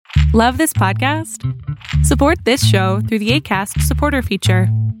Love this podcast? Support this show through the Acast supporter feature.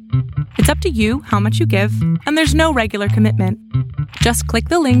 It's up to you how much you give, and there's no regular commitment. Just click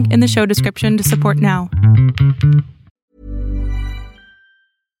the link in the show description to support now.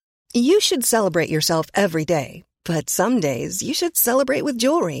 You should celebrate yourself every day, but some days you should celebrate with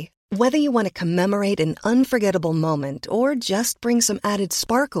jewelry. Whether you want to commemorate an unforgettable moment or just bring some added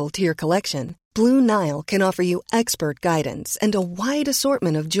sparkle to your collection, Blue Nile can offer you expert guidance and a wide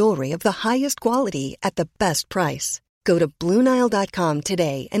assortment of jewelry of the highest quality at the best price. Go to BlueNile.com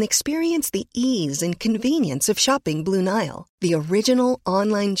today and experience the ease and convenience of shopping Blue Nile, the original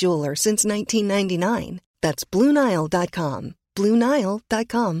online jeweler since 1999. That's BlueNile.com.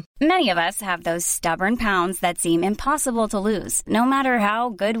 BlueNile.com. Many of us have those stubborn pounds that seem impossible to lose, no matter how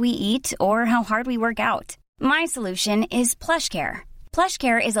good we eat or how hard we work out. My solution is PlushCare.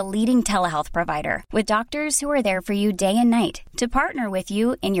 PlushCare is a leading telehealth provider with doctors who are there for you day and night to partner with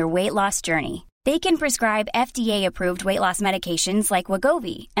you in your weight loss journey. They can prescribe FDA-approved weight loss medications like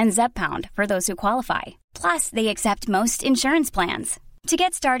Wegovy and Zepbound for those who qualify. Plus, they accept most insurance plans. To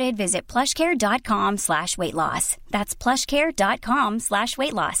get started, visit plushcare.com/weightloss. That's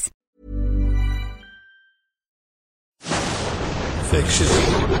plushcare.com/weightloss. Fiction,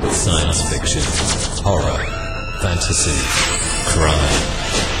 science fiction, horror, fantasy, crime,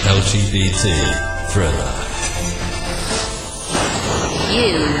 LGBT, thriller.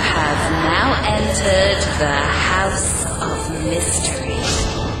 You have now entered the House of Mystery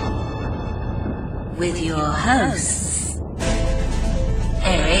with your hosts,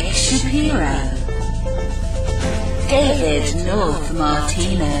 Eric Shapiro, David North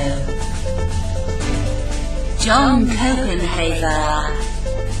Martino, John Copenhaver,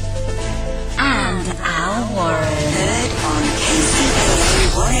 and Al Warren. Heard on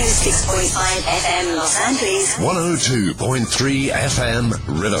KCAA 106.5 FM Los Angeles, 102.3 FM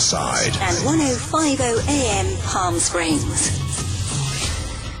Riverside, and 105.0 AM Palm Springs.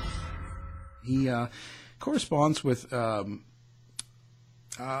 He corresponds with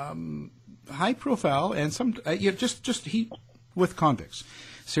high profile and some just he with convicts,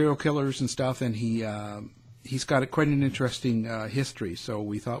 serial killers and stuff, and he's got quite an interesting history. So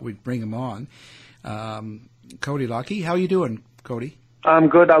we thought we'd bring him on. Cody Lockie, how you doing, Cody? I'm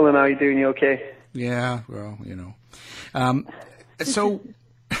good, Alan. How you doing? You okay? Yeah, well, you know. So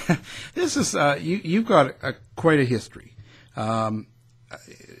this is you've got quite a history. How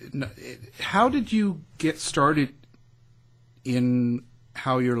did you get started in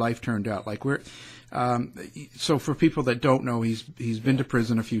how your life turned out? Like so for people that don't know, he's been to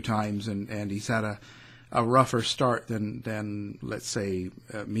prison a few times and he's had a rougher start than let's say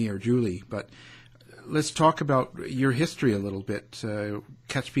me or Julie. But let's talk about your history a little bit.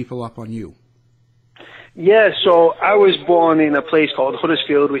 Catch people up on you. Yeah, so I was born in a place called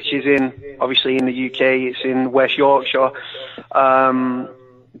Huddersfield, which is obviously in the UK. It's in West Yorkshire. I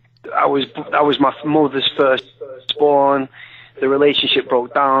was my mother's first born. The relationship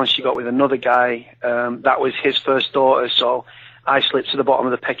broke down. She got with another guy. That was his first daughter, so I slipped to the bottom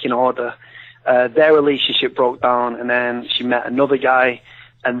of the pecking order. Their relationship broke down, and then she met another guy,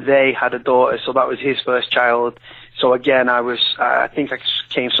 and they had a daughter, so that was his first child. So again, I think I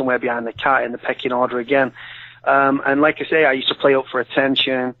came somewhere behind the cat in the pecking order again. And like I say, I used to play up for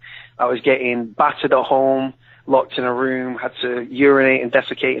attention. I was getting battered at home, locked in a room, had to urinate and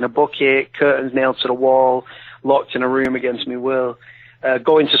defecate in a bucket, curtains nailed to the wall, locked in a room against my will.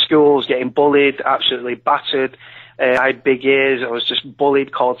 Going to schools, getting bullied, absolutely battered. I had big ears. I was just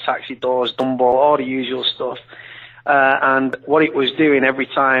bullied, called taxi doors, Dumbo, all the usual stuff. And what it was doing every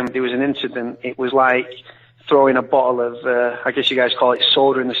time there was an incident, it was like throwing a bottle of, I guess you guys call it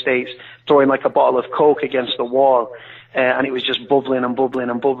soda in the States, throwing like a bottle of Coke against the wall. And it was just bubbling and bubbling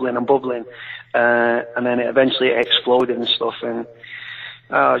and bubbling and bubbling. And then eventually it exploded and stuff. And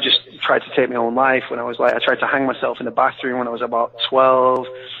I just tried to take my own life when I tried to hang myself in the bathroom when I was about 12,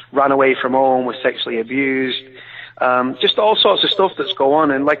 ran away from home, was sexually abused. Just all sorts of stuff that's go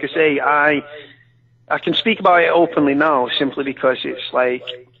on. And like I say, I can speak about it openly now simply because it's like,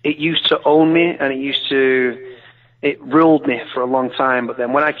 it used to own me and it ruled me for a long time. But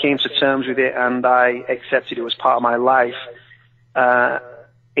then when I came to terms with it and I accepted it was part of my life,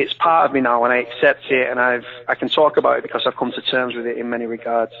 it's part of me now and I accept it and I can talk about it because I've come to terms with it in many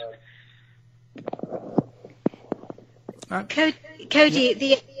regards. Cody,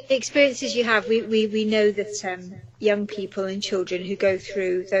 the experiences you have, we know that young people and children who go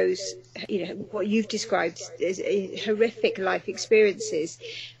through those, what you've described as horrific life experiences,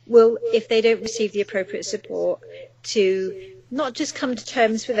 will, if they don't receive the appropriate support, to not just come to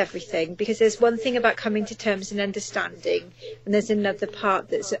terms with everything, because there's one thing about coming to terms and understanding, and there's another part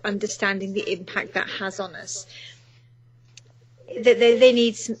that's understanding the impact that has on us. That they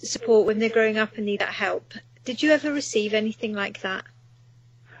need some support when they're growing up and need that help. Did you ever receive anything like that?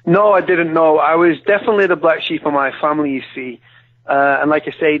 No, I didn't know. I was definitely the black sheep of my family, you see. And like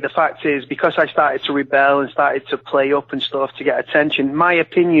I say, the fact is, because I started to rebel and started to play up and stuff to get attention, my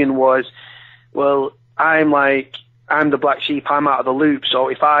opinion was, well, I'm the black sheep, I'm out of the loop, so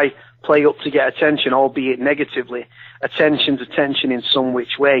if I play up to get attention, albeit negatively, attention's attention in some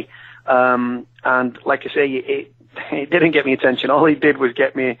which way. And like I say, it didn't get me attention. All it did was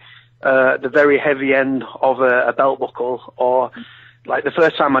get me the very heavy end of a belt buckle, or like the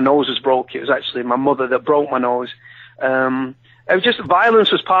first time my nose was broke, it was actually my mother that broke my nose. It was just,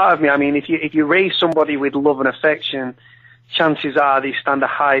 violence was part of me. I mean, if you raise somebody with love and affection, chances are they stand a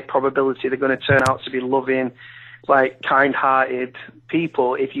high probability they're going to turn out to be loving, like kind-hearted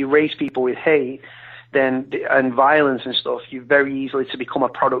people. If you raise people with hate and violence and stuff, you very easily to become a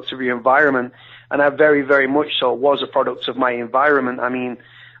product of your environment. And I very, very much so was a product of my environment. I mean,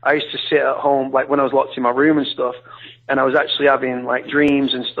 I used to sit at home, like when I was locked in my room and stuff, and I was actually having like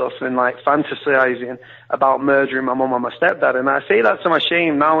dreams and stuff and like fantasizing about murdering my mum and my stepdad. And I say that to my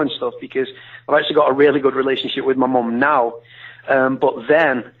shame now and stuff, because I've actually got a really good relationship with my mum now. But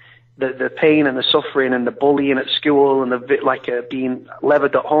then the pain and the suffering and the bullying at school and the being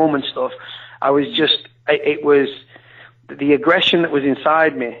levered at home and stuff, it was the aggression that was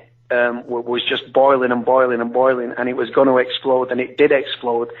inside me. Was just boiling and boiling and boiling, and it was going to explode, and it did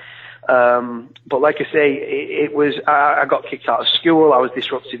explode. But like I say, I got kicked out of school. I was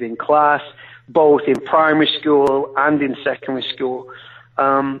disruptive in class, both in primary school and in secondary school.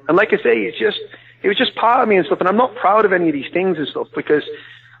 And like I say, it was just part of me and stuff. And I'm not proud of any of these things and stuff, because,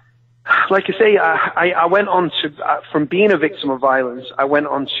 like I say, I went on to, from being a victim of violence, I went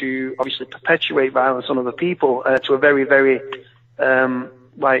on to obviously perpetuate violence on other people to a very, very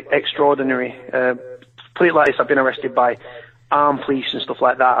extraordinary. Put it like this: I've been arrested by armed police and stuff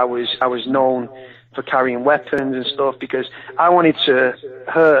like that. I was known for carrying weapons and stuff, because I wanted to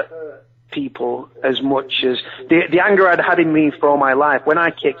hurt people as much as the anger I'd had in me for all my life. When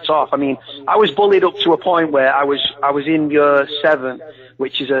I kicked off, I mean, I was bullied up to a point where I was in year 7,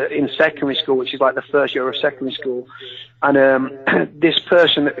 which is in secondary school, which is like the first year of secondary school, and this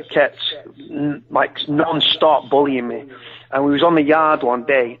person that kept like non-stop bullying me. And we was on the yard one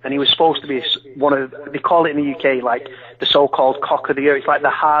day, and he was supposed to be they call it in the UK like the so-called cock of the year. It's like the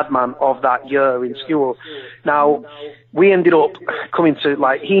hard man of that year in school. Now, we ended up coming to,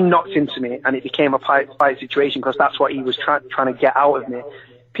 like, he knocked into me, and it became a fight situation, because that's what he was trying to get out of me.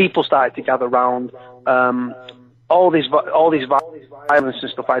 People started to gather around. All this violence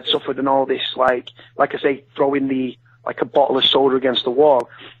and stuff I'd suffered, and all this, like I say, throwing a bottle of soda against the wall.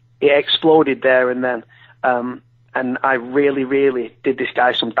 It exploded there and then. And I really, really did this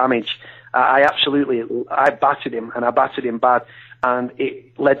guy some damage. I battered him, and I battered him bad. And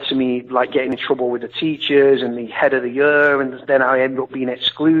it led to me like getting in trouble with the teachers and the head of the year, and then I ended up being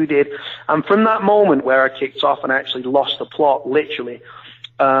excluded. And from that moment where I kicked off and I actually lost the plot, literally,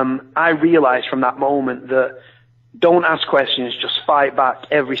 I realized from that moment that don't ask questions, just fight back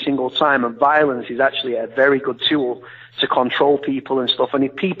every single time. And violence is actually a very good tool to control people and stuff. And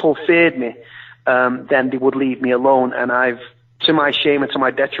if people feared me, then they would leave me alone. And to my shame and to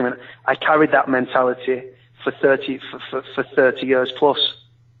my detriment, I carried that mentality for 30 years plus.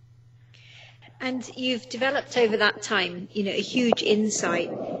 And you've developed over that time, a huge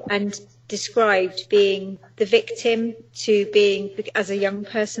insight, and described being the victim to being, as a young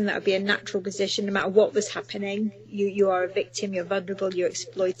person, that would be a natural position no matter what was happening. You are a victim, you're vulnerable, you're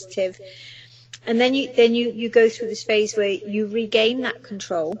exploitative. And then you go through this phase where you regain that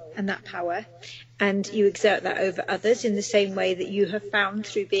control and that power, and you exert that over others in the same way that you have found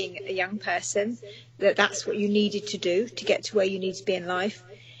through being a young person that's what you needed to do to get to where you need to be in life.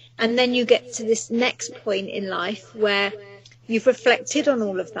 And then you get to this next point in life where you've reflected on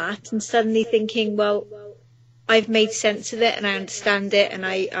all of that and suddenly thinking, well, I've made sense of it and I understand it, and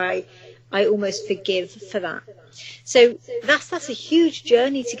I almost forgive for that. So that's a huge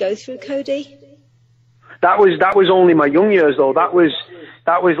journey to go through, Cody. That was only my young years though. That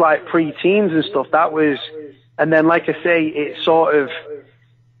was like pre-teens and stuff. And then like I say, it sort of,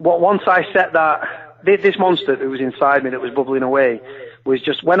 once I set that, this monster that was inside me that was bubbling away, was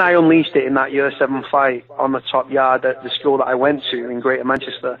just when I unleashed it in that Year 7 fight on the top yard at the school that I went to in Greater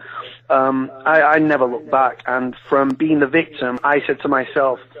Manchester. I never looked back, and from being the victim, I said to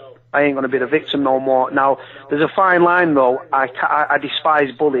myself, I ain't going to be the victim no more. Now, there's a fine line, though. I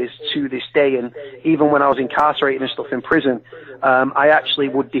despise bullies to this day, and even when I was incarcerated and stuff in prison, I actually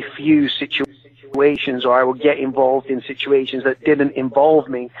would diffuse situations, or I would get involved in situations that didn't involve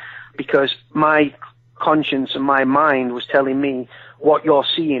me, because my conscience and my mind was telling me, what you're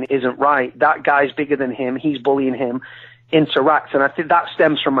seeing isn't right. That guy's bigger than him. He's bullying him. Interact. And I think that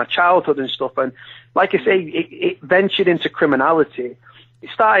stems from my childhood and stuff. And like I say, it ventured into criminality. It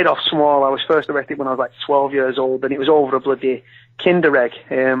started off small. I was first arrested when I was like 12 years old, and it was over a bloody Kinder Egg.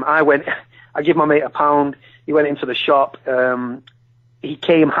 I give my mate £1. He went into the shop. He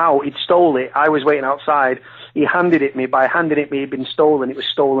came out. He'd stole it. I was waiting outside. He handed it me. By handing it me, it had been stolen. It was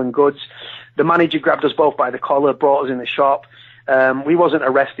stolen goods. The manager grabbed us both by the collar, brought us in the shop. We wasn't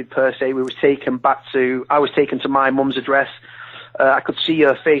arrested per se. I was taken to my mum's address. I could see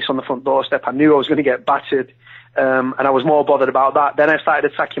her face on the front doorstep. I knew I was going to get battered. And I was more bothered about that. Then I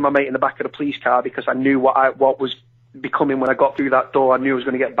started attacking my mate in the back of the police car because I knew what was becoming when I got through that door. I knew I was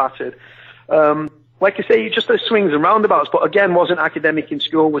going to get battered. Like I say, just those swings and roundabouts. But again, wasn't academic in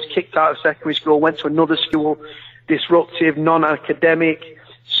school, was kicked out of secondary school, went to another school, disruptive, non-academic.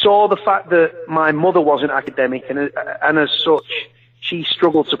 Saw the fact that my mother wasn't academic, and as such, she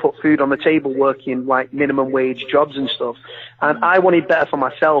struggled to put food on the table working like minimum wage jobs and stuff. And I wanted better for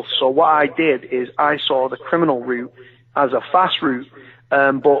myself. So what I did is I saw the criminal route as a fast route.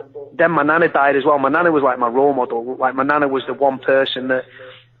 But then my nana died as well. My nana was like my role model. Like my nana was the one person that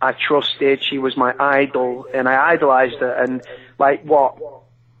I trusted. She was my idol, and I idolized her. And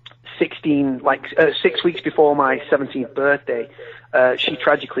 6 weeks before my 17th birthday, she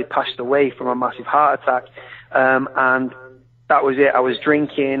tragically passed away from a massive heart attack. And that was it. I was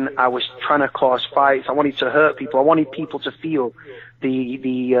drinking. I was trying to cause fights. I wanted to hurt people. I wanted people to feel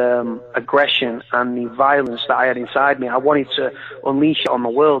the aggression and the violence that I had inside me. I wanted to unleash it on the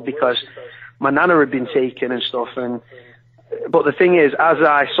world because my nana had been taken and stuff. But the thing is, as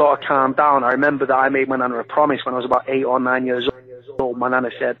I sort of calmed down, I remember that I made my nana a promise when I was about 8 or 9 years old. My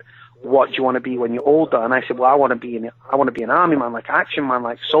nana said, "What do you want to be when you're older?" And I said, "Well, I want to be an army man, like action man,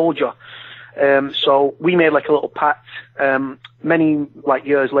 like soldier." So we made like a little pact. Many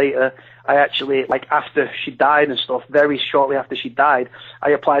years later, I actually, after she died and stuff, very shortly after she died, I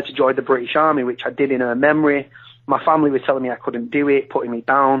applied to join the British Army, which I did in her memory. My family were telling me I couldn't do it, putting me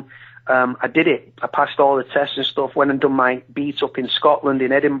down. I did it. I passed all the tests and stuff, went and done my beat up in Scotland,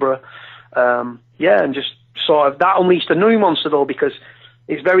 in Edinburgh. And just sort of, that unleashed a new monster though, because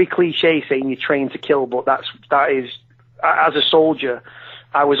it's very cliche saying you train to kill, but that is, as a soldier,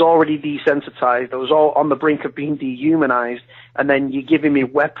 I was already desensitized. I was all on the brink of being dehumanized. And then you're giving me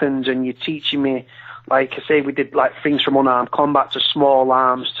weapons and you're teaching me, like I say, we did things from unarmed combat to small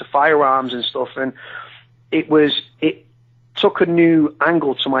arms to firearms and stuff. And it took a new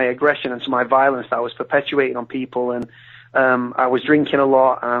angle to my aggression and to my violence that I was perpetuating on people. And I was drinking a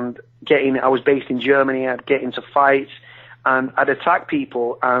lot and I was based in Germany. I'd get into fights and I'd attack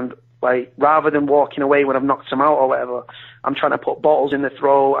people, and rather than walking away when I've knocked them out or whatever, I'm trying to put bottles in their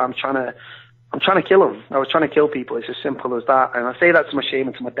throat. I'm trying to kill them. I was trying to kill people. It's as simple as that. And I say that to my shame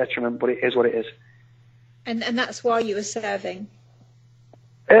and to my detriment, but it is what it is. And that's why you were serving?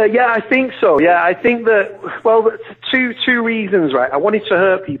 Yeah, I think so. Yeah, I think that, two reasons, right? I wanted to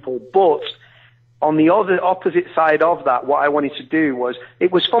hurt people, but on the opposite side of that, what I wanted to do was,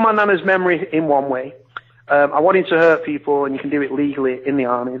 it was for my nana's memory in one way. I wanted to hurt people, and you can do it legally in the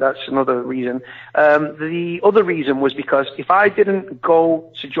army. That's another reason. The other reason was because if I didn't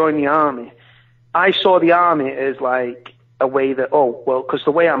go to join the army, I saw the army as a way that, because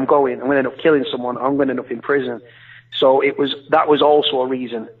the way I'm going, I'm going to end up killing someone, I'm going to end up in prison. So that was also a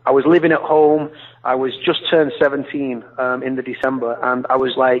reason. I was living at home. I was just turned 17 in the December, and I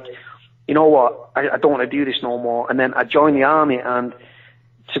was like, you know what, I don't want to do this no more. And then I joined the army, and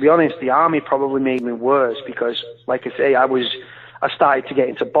to be honest, the army probably made me worse because, like I say, I started to get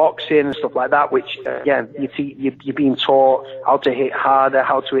into boxing and stuff like that, which, again, you're being taught how to hit harder,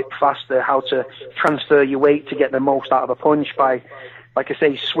 how to hit faster, how to transfer your weight to get the most out of a punch by, like I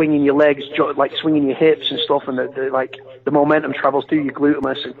say, swinging your legs, swinging your hips and stuff, and the momentum travels through your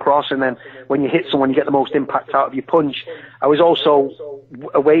gluteus and cross, and then when you hit someone, you get the most impact out of your punch. I was also,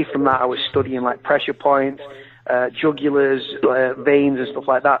 away from that, I was studying pressure points, jugulars, veins and stuff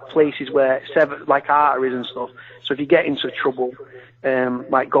like that, places where arteries and stuff. So if you get into trouble,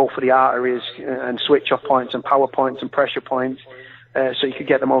 go for the arteries and switch off points and power points and pressure points, so you could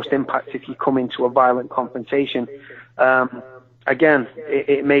get the most impact if you come into a violent confrontation. again,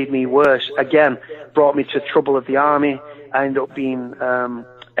 it made me worse. Again, brought me to trouble of the army. I ended up being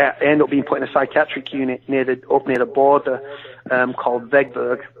put in a psychiatric unit up near the border, called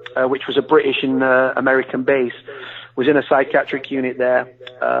Vegberg, which was a British and American base. Was in a psychiatric unit there.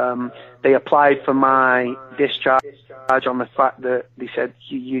 They applied for my discharge on the fact that they said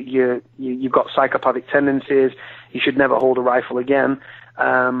you've got psychopathic tendencies. You should never hold a rifle again.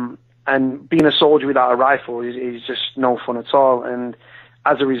 And being a soldier without a rifle is just no fun at all. And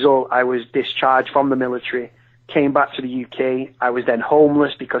as a result, I was discharged from the military. Came back to the UK. I was then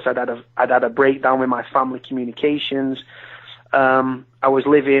homeless because I'd had a breakdown with my family communications. I was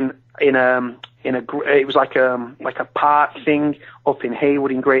living it was like a park thing up in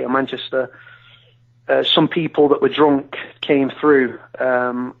Haywood in Greater Manchester. Some people that were drunk came through,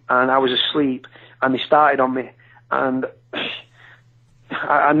 and I was asleep, and they started on me, and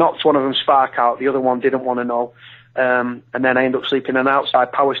I knocked one of them spark out. The other one didn't want to know. And then I ended up sleeping in an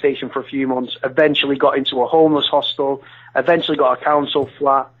outside power station for a few months, eventually got into a homeless hostel, eventually got a council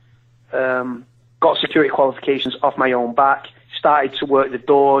flat, got security qualifications off my own back, started to work the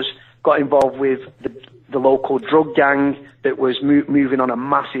doors, got involved with the local drug gang that was moving on a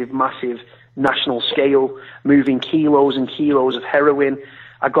massive national scale, moving kilos and kilos of heroin.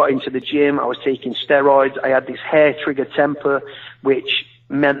 I got into the gym, I was taking steroids, I had this hair-trigger temper, which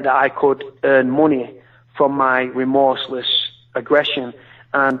meant that I could earn money from my remorseless aggression,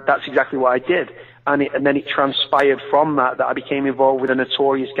 and that's exactly what I did. And then it transpired from that I became involved with a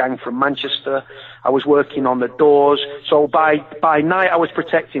notorious gang from Manchester. I was working on the doors. So by night I was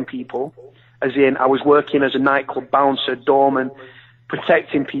protecting people, as in I was working as a nightclub bouncer, doorman,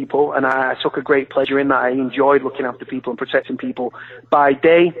 protecting people, and I took a great pleasure in that. I enjoyed looking after people and protecting people. By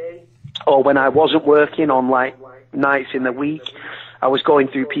day, or when I wasn't working on like nights in the week, I was going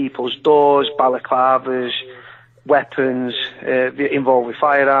through people's doors, balaclavas, weapons, involved with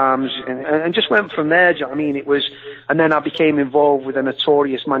firearms, and just went from there. Do you know what I mean? And then I became involved with a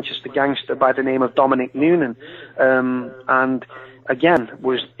notorious Manchester gangster by the name of Dominic Noonan, and again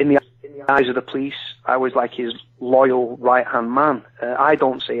was in the eyes of the police, I was like his loyal right-hand man. I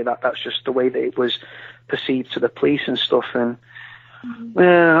don't say that, that's just the way that it was perceived to the police and stuff, and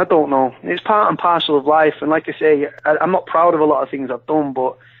I don't know. It's part and parcel of life, and like I say, I'm not proud of a lot of things I've done,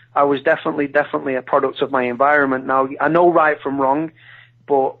 but I was definitely a product of my environment. Now, I know right from wrong,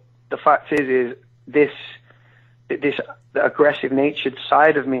 but the fact is this aggressive-natured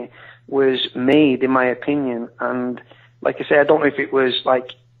side of me was made, in my opinion, and like I say, I don't know if it was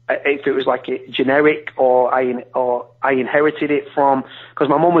like a generic or I inherited it from, because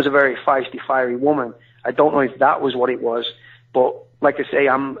my mum was a very feisty, fiery woman. I don't know if that was what it was, but like I say,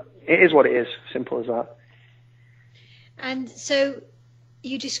 it is what it is, simple as that. And so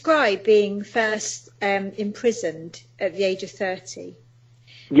you describe being first imprisoned at the age of 30.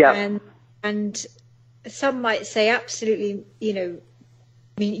 Yeah. And some might say absolutely, I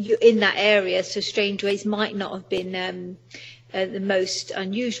mean, you're in that area, so Strangeways might not have been the most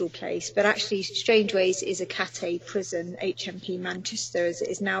unusual place, but actually Strangeways is a Cat A prison, HMP Manchester as it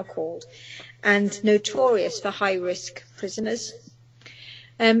is now called, and notorious for high-risk prisoners.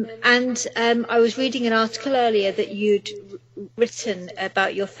 I was reading an article earlier that you'd written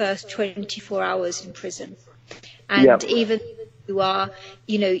about your first 24 hours in prison, and even you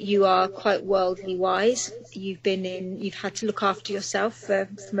are quite worldly wise. You've had to look after yourself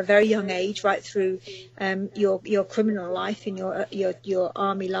from a very young age, right through your criminal life, in your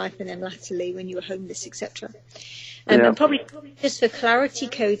army life, and then latterly when you were homeless, etc. And probably just for clarity,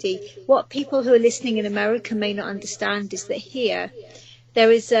 Cody, what people who are listening in America may not understand is that here there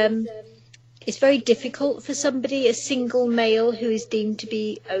is it's very difficult for somebody, a single male who is deemed to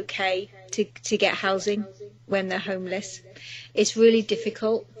be okay, to get housing when they're homeless. It's really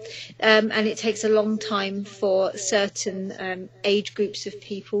difficult, and it takes a long time for certain age groups of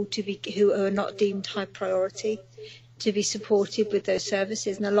people who are not deemed high priority to be supported with those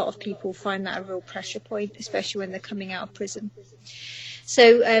services, and a lot of people find that a real pressure point, especially when they're coming out of prison.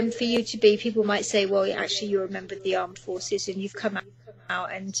 So for you to be, people might say, well, actually you're a member of the armed forces and you've come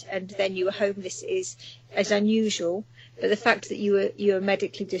out and then you were homeless is unusual. But the fact that you were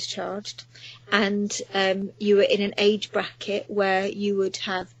medically discharged and you were in an age bracket where you would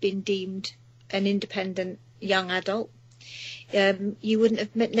have been deemed an independent young adult, you wouldn't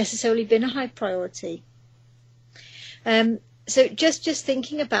have necessarily been a high priority. So just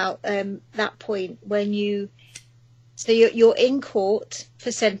thinking about that point when you're in court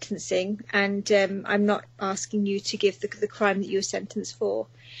for sentencing, and I'm not asking you to give the crime that you were sentenced for,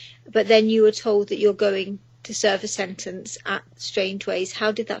 but then you were told that you're going to serve a sentence at Strangeways.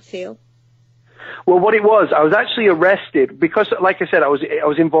 How did that feel? Well, what it was, I was actually arrested because, like I said, I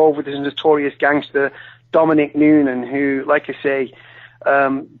was involved with this notorious gangster, Dominic Noonan, who, like I say,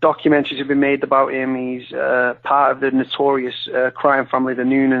 documentaries have been made about him. He's part of the notorious crime family, the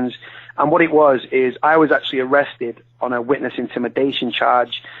Noonans. And what it was is I was actually arrested on a witness intimidation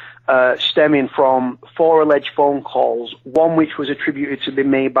charge stemming from 4 alleged phone calls, one which was attributed to be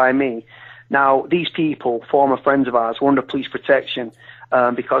made by me. Now, these people, former friends of ours, were under police protection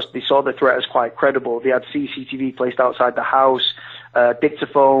because they saw the threat as quite credible. They had CCTV placed outside the house,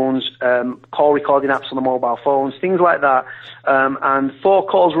 dictaphones, call recording apps on the mobile phones, things like that. And 4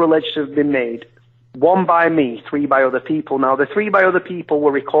 calls were alleged to have been made, 1 by me, 3 by other people. Now, the 3 by other people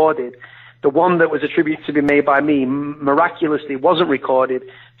were recorded. The one that was attributed to be made by me miraculously wasn't recorded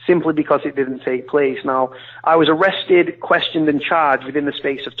simply because it didn't take place. Now, I was arrested, questioned and charged within the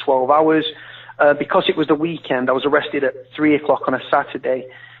space of 12 hours. Because it was the weekend, I was arrested at 3 o'clock on a Saturday.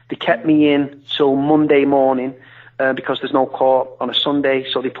 They kept me in till Monday morning because there's no court on a Sunday.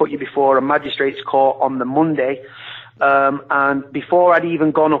 So they put you before a magistrate's court on the Monday. And before I'd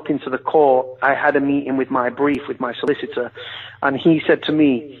even gone up into the court, I had a meeting with my brief, with my solicitor. And he said to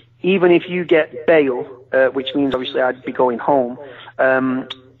me, even if you get bail, which means obviously I'd be going home,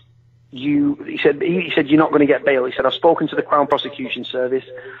 he said, you're not going to get bail. He said, I've spoken to the Crown Prosecution Service,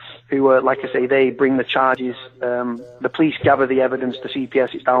 who, like I say, they bring the charges. The police gather the evidence, the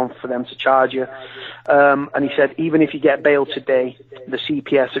CPS is down for them to charge you. And he said, even if you get bail today, the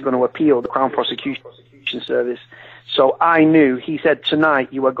CPS are going to appeal the Crown Prosecution Service. So I knew, he said,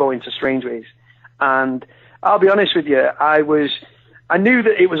 tonight you are going to Strangeways. And I'll be honest with you, I knew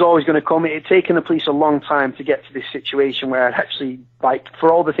that it was always going to come. It had taken the police a long time to get to this situation where I'd actually, like,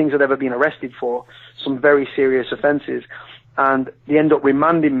 for all the things I'd ever been arrested for, some very serious offences. And they end up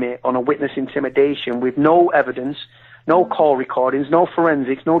remanding me on a witness intimidation with no evidence, no call recordings, no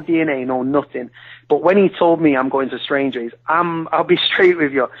forensics, no DNA, no nothing. But when he told me I'm going to Strangeways, I'll be straight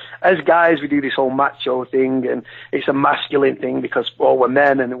with you. As guys, we do this whole macho thing, and it's a masculine thing because, well, we're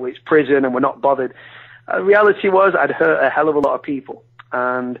men and it's prison and we're not bothered. The reality was I'd hurt a hell of a lot of people.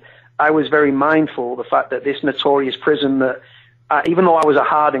 And I was very mindful of the fact that this notorious prison that, even though I was a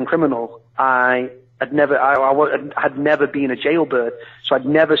hardened criminal, I had never been a jailbird, so I'd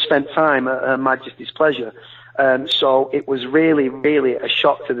never spent time at Her Majesty's pleasure. So it was really, really a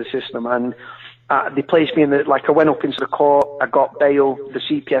shock to the system. And they placed me in I went up into the court, I got bail, the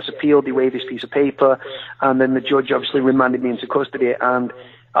CPS appealed, they waived this piece of paper, and then the judge obviously remanded me into custody. And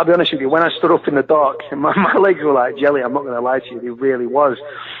I'll be honest with you, when I stood up in the dock, my legs were like jelly, I'm not going to lie to you, it really was.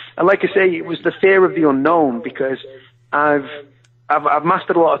 And like I say, it was the fear of the unknown, because I've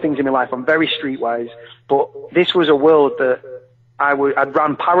mastered a lot of things in my life. I'm very streetwise, but this was a world that I'd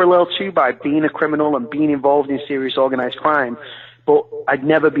ran parallel to by being a criminal and being involved in serious organised crime, but I'd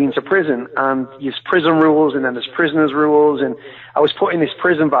never been to prison. And there's prison rules, and then there's prisoners' rules, and I was put in this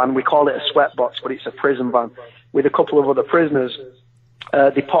prison van. We call it a sweatbox, but it's a prison van with a couple of other prisoners.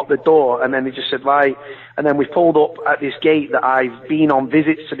 They popped the door, and then they just said, right. And then we pulled up at this gate that I've been on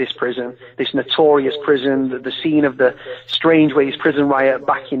visits to this prison, this notorious prison, the scene of the Strangeways prison riot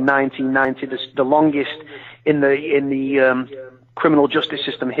back in 1990, the longest in the criminal justice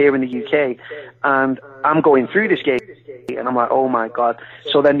system here in the UK. And I'm going through this gate, and I'm like, oh my God.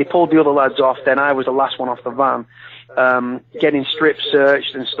 So then they pulled the other lads off, then I was the last one off the van. Getting strip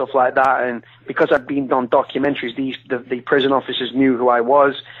searched and stuff like that, and because I'd been on documentaries, the prison officers knew who I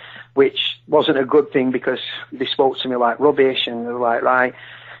was, which wasn't a good thing because they spoke to me like rubbish, and they were like, right,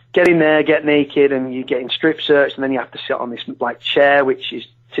 get in there, get naked, and you're getting strip searched, and then you have to sit on this like chair, which is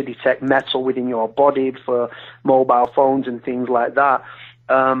to detect metal within your body for mobile phones and things like that.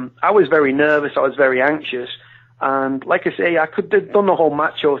 I was very nervous, I was very anxious, and like I say, I could have done the whole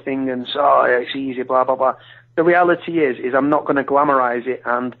macho thing and say, oh, it's easy, blah, blah, blah. The reality is I'm not going to glamorize it,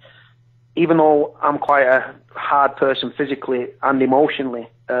 and even though I'm quite a hard person physically and emotionally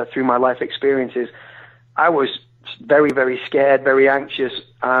through my life experiences, I was very, very scared, very anxious,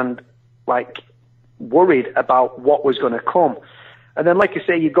 and like worried about what was going to come. And then, like I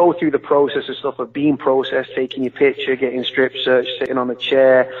say, you go through the process of stuff of being processed, taking your picture, getting strip searched, sitting on a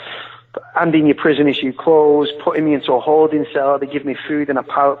chair, handing your prison issue clothes, putting me into a holding cell. They give me food in a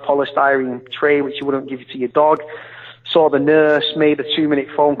polystyrene tray, which you wouldn't give to your dog. Saw the nurse, made a 2-minute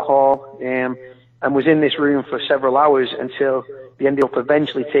phone call, and was in this room for several hours until they ended up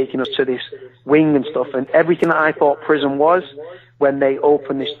eventually taking us to this wing and stuff. And everything that I thought prison was, when they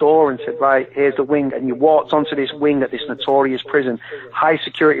opened this door and said, right, here's the wing, and you walked onto this wing at this notorious prison, high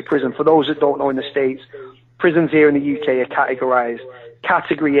security prison. For those that don't know in the States, prisons here in the UK are categorized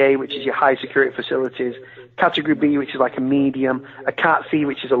Category A, which is your high security facilities, category B, which is like a medium, a cat C,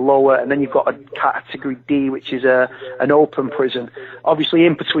 which is a lower, and then you've got a category D, which is an open prison. Obviously,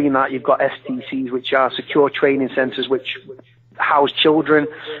 in between that, you've got STCs, which are secure training centres, which house children,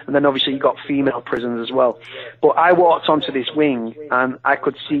 and then obviously you've got female prisons as well. But I walked onto this wing, and I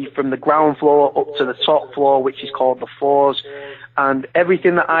could see from the ground floor up to the top floor, which is called the Fours, and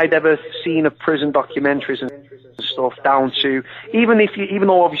everything that I'd ever seen of prison documentaries and stuff, down to even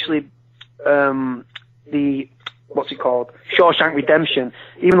though obviously the Shawshank Redemption,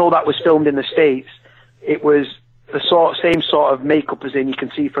 even though that was filmed in the States, it was the same sort of makeup as in you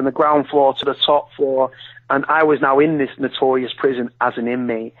can see from the ground floor to the top floor, and I was now in this notorious prison as an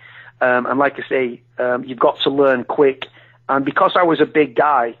inmate. And like I say, you've got to learn quick, and because I was a big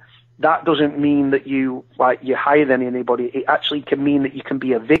guy, that doesn't mean that you're higher than anybody. It actually can mean that you can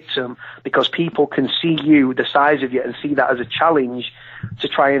be a victim, because people can see you, the size of you, and see that as a challenge to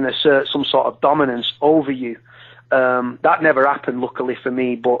try and assert some sort of dominance over you. That never happened, luckily for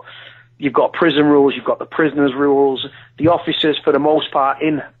me, but you've got prison rules, you've got the prisoners' rules. The officers, for the most part,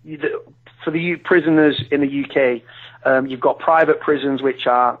 for the prisoners in the UK, you've got private prisons, which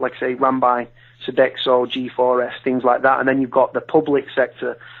are, like I say, run by Sodexo, G4S, things like that, and then you've got the public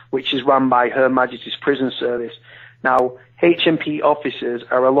sector, which is run by Her Majesty's Prison Service. Now, HMP officers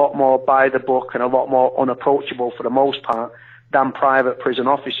are a lot more by the book and a lot more unapproachable for the most part than private prison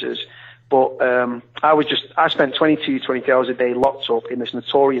officers. But I spent 23 hours a day locked up in this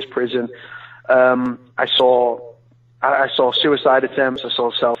notorious prison. I saw suicide attempts, I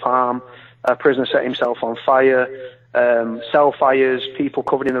saw self-harm, a prisoner set himself on fire, cell fires, people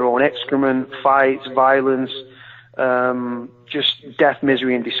covered in their own excrement, fights, violence, just death,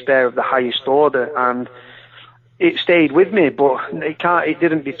 misery and despair of the highest order. And it stayed with me, but it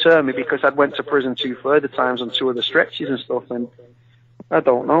didn't deter me, because I'd went to prison 2 further times on 2 other stretches and stuff, and I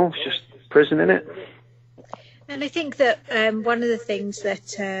don't know, it's just prison, innit? And I think that one of the things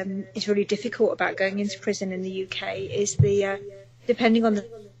that is really difficult about going into prison in the UK is depending on the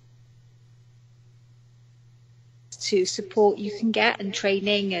to support you can get, and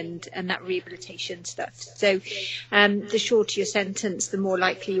training and that rehabilitation stuff. So the shorter your sentence, the more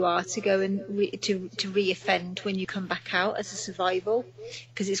likely you are to go and to re-offend when you come back out as a survival,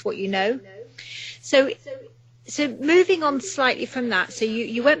 because it's what you know. So moving on slightly from that, so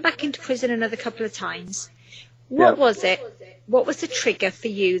you went back into prison another couple of times. What was it? What was the trigger for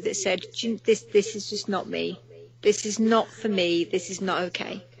you that said, this is just not me? This is not for me. This is not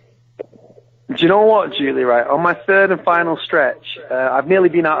okay. Do you know what, Julie, right? On my third and final stretch, I've nearly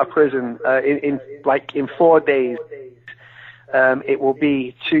been out of prison in 4 days. It will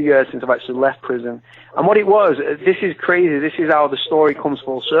be 2 years since I've actually left prison. And what it was, this is crazy, this is how the story comes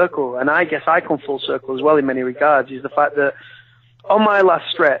full circle, and I guess I come full circle as well in many regards, is the fact that on my last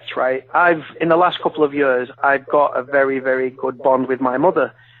stretch, right, in the last couple of years, I've got a very, very good bond with my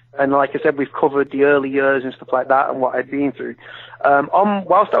mother. And like I said, we've covered the early years and stuff like that and what I'd been through.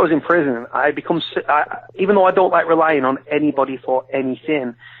 Whilst I was in prison, even though I don't like relying on anybody for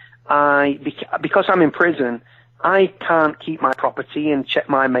anything, because I'm in prison, I can't keep my property and check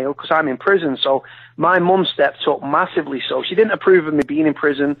my mail because I'm in prison. So my mum stepped up massively. So she didn't approve of me being in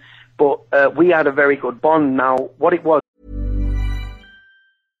prison, but we had a very good bond. Now, what it was.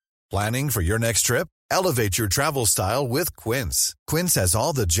 Planning for your next trip? Elevate your travel style with Quince. Quince has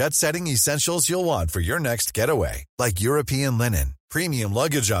all the jet-setting essentials you'll want for your next getaway, like European linen, premium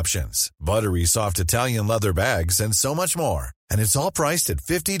luggage options, buttery soft Italian leather bags, and so much more. And it's all priced at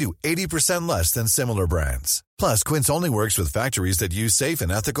 50 to 80% less than similar brands. Plus, Quince only works with factories that use safe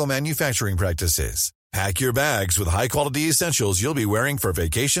and ethical manufacturing practices. Pack your bags with high-quality essentials you'll be wearing for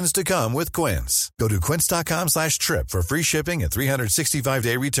vacations to come with Quince. Go to quince.com/trip for free shipping and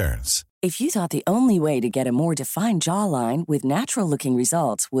 365-day returns. If you thought the only way to get a more defined jawline with natural-looking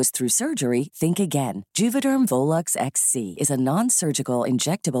results was through surgery, think again. Juvederm Volux XC is a non-surgical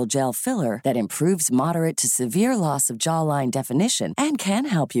injectable gel filler that improves moderate to severe loss of jawline definition and can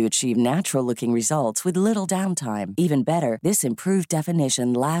help you achieve natural-looking results with little downtime. Even better, this improved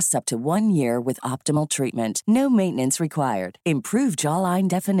definition lasts up to 1 year with optimal treatment. No maintenance required. Improve jawline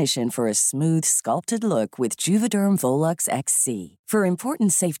definition for a smooth, sculpted look with Juvederm Volux XC. For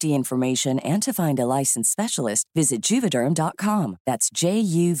important safety information and to find a licensed specialist, visit Juvederm.com. That's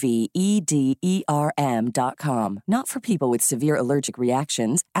JUVEDERM.com. Not for people with severe allergic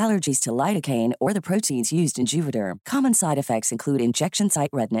reactions, allergies to lidocaine, or the proteins used in Juvederm. Common side effects include injection site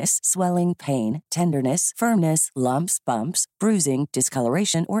redness, swelling, pain, tenderness, firmness, lumps, bumps, bruising,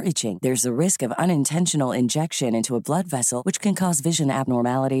 discoloration, or itching. There's a risk of unintentional injection into a blood vessel, which can cause vision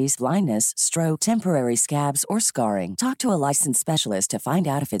abnormalities, blindness, stroke, temporary scabs, or scarring. Talk to a licensed specialist specialist to find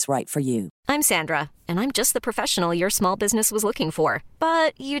out if it's right for you. I'm Sandra, and I'm just the professional your small business was looking for.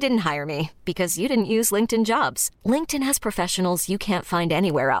 But you didn't hire me because you didn't use LinkedIn Jobs. LinkedIn has professionals you can't find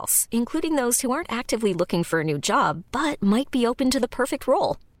anywhere else, including those who aren't actively looking for a new job, but might be open to the perfect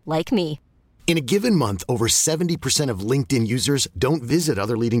role, like me. In a given month, over 70% of LinkedIn users don't visit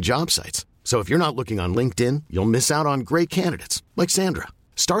other leading job sites. So if you're not looking on LinkedIn, you'll miss out on great candidates like Sandra.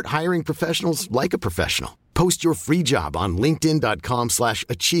 Start hiring professionals like a professional. Post your free job on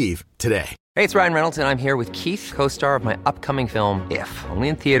linkedin.com/achieve today. Hey, it's Ryan Reynolds, and I'm here with Keith, co-star of my upcoming film, If, only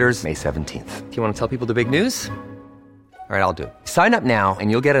in theaters May 17th. Do you want to tell people the big news? All right, I'll do it. Sign up now and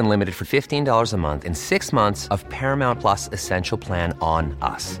you'll get unlimited for $15 a month and 6 months of Paramount Plus Essential Plan on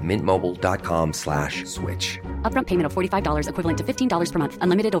us. MintMobile.com/switch. Upfront payment of $45 equivalent to $15 per month.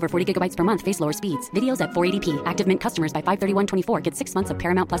 Unlimited over 40 gigabytes per month. Face lower speeds. Videos at 480p. Active Mint customers by 531.24 get 6 months of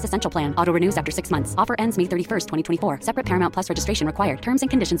Paramount Plus Essential Plan. Auto renews after 6 months. Offer ends May 31st, 2024. Separate Paramount Plus registration required. Terms and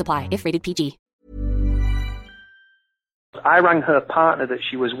conditions apply if rated PG. I rang her partner that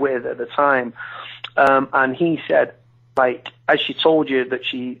she was with at the time, and he said, like, as she told you, that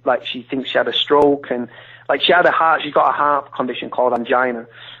she thinks she had a stroke, and like she's got a heart condition called angina,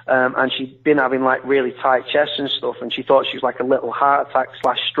 and she'd been having like really tight chest and stuff, and she thought she was like a little heart attack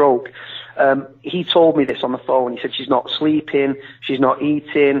 / stroke. He told me this on the phone. He said she's not sleeping, she's not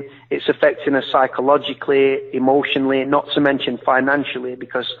eating, it's affecting her psychologically, emotionally, not to mention financially,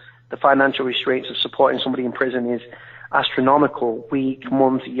 because the financial restraints of supporting somebody in prison is astronomical, week,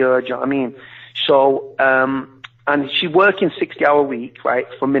 month, year, do you know what I mean? So, and she's working 60-hour week, right,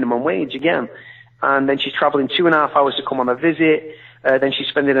 for minimum wage again. And then she's traveling 2.5 hours to come on a visit. Then she's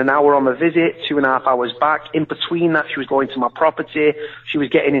spending an hour on the visit, 2.5 hours back. In between that, she was going to my property. She was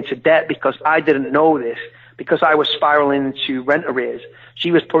getting into debt because I didn't know this, because I was spiraling into rent arrears.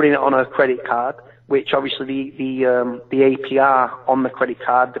 She was putting it on her credit card, which obviously the APR on the credit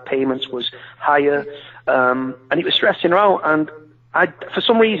card, the payments was higher, and it was stressing her out. And for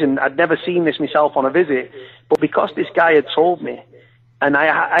some reason, I'd never seen this myself on a visit, but because this guy had told me, and I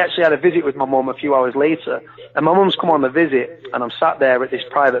actually had a visit with my mum a few hours later, and my mum's come on the visit, and I'm sat there at this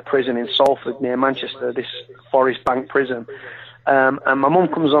private prison in Salford near Manchester, this Forest Bank prison, and my mum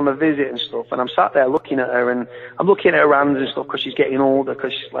comes on the visit and stuff, and I'm sat there looking at her, and I'm looking at her hands and stuff because she's getting older,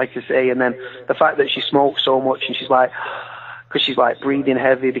 because like I say, and then the fact that she smokes so much, and she's like breathing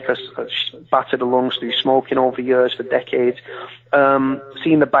heavy because she battered her lungs through smoking over years for decades,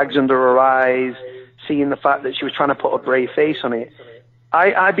 seeing the bags under her eyes, seeing the fact that she was trying to put a brave face on it.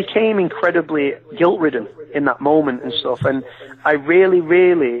 I became incredibly guilt-ridden in that moment and stuff, and I really,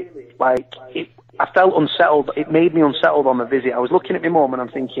 really, I felt unsettled. It made me unsettled on the visit. I was looking at my mum and I'm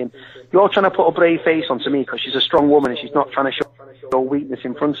thinking, you're trying to put a brave face onto me because she's a strong woman and she's not trying to show weakness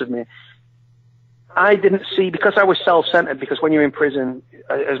in front of me. I didn't see, because I was self-centered, because when you're in prison,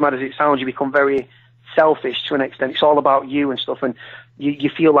 as mad as it sounds, you become very selfish to an extent. It's all about you and stuff, and you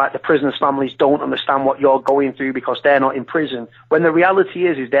feel like the prisoners' families don't understand what you're going through because they're not in prison, when the reality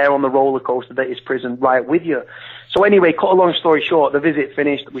is they're on the roller coaster that is prison right with you. So anyway, cut a long story short, the visit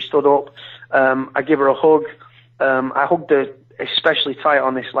finished, we stood up, I give her a hug, I hugged her especially tight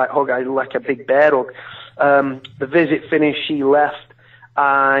on this hug, like a big bear hug. The visit finished, she left,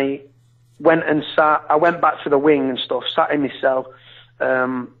 I went back to the wing and stuff, sat in my cell,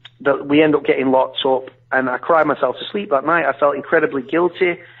 we end up getting locked up, and I cried myself to sleep that night. I felt incredibly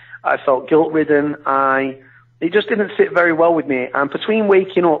guilty. I felt guilt-ridden. It just didn't sit very well with me. And between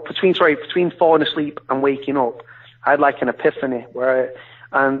falling asleep and waking up, I had like an epiphany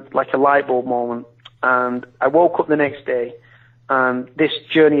and like a light bulb moment. And I woke up the next day, and this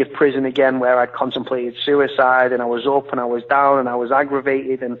journey of prison again, where I'd contemplated suicide, and I was up and I was down and I was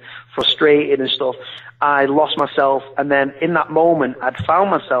aggravated and frustrated and stuff. I lost myself, and then in that moment, I'd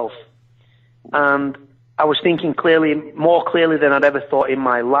found myself, and I was thinking more clearly than I'd ever thought in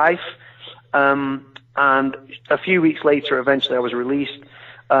my life. And a few weeks later, eventually, I was released,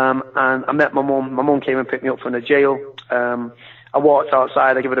 and I met my mum. My mum came and picked me up from the jail. I walked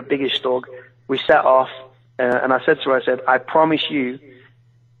outside. I gave her the biggest hug. We set off, and I said to her, I promise you,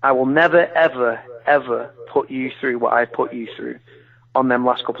 I will never, ever, ever put you through what I put you through on them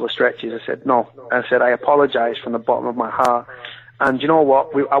last couple of stretches. I said, no. I said, I apologize from the bottom of my heart. And you know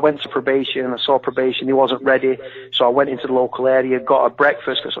what? I went to probation. I saw probation. He wasn't ready. So I went into the local area, got a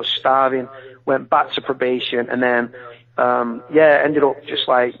breakfast because I was starving, went back to probation, and then, ended up just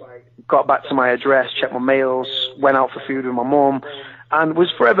got back to my address, checked my mails, went out for food with my mum, and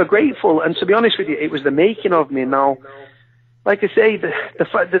was forever grateful. And to be honest with you, it was the making of me. Now, like I say,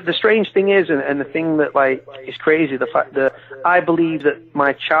 the strange thing is, and the thing that is crazy, the fact that I believe that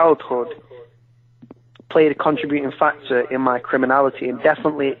my childhood played a contributing factor in my criminality and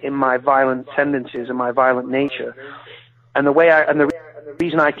definitely in my violent tendencies and my violent nature. And the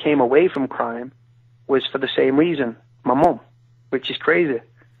reason I came away from crime was for the same reason, my mum, which is crazy.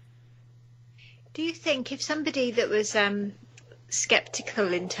 Do you think if somebody that was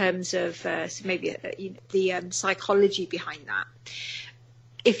skeptical in terms of the psychology behind that,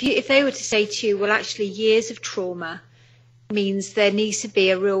 if they were to say to you, well, actually years of trauma means there needs to be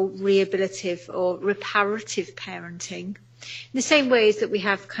a real rehabilitative or reparative parenting, in the same ways that we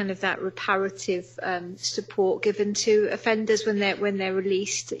have kind of that reparative support given to offenders when they're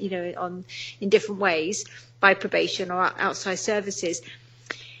released, in different ways by probation or outside services.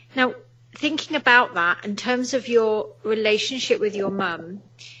 Now, thinking about that in terms of your relationship with your mum,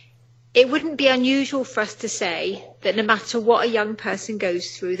 it wouldn't be unusual for us to say that no matter what a young person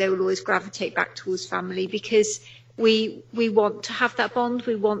goes through, they will always gravitate back towards family, because we want to have that bond,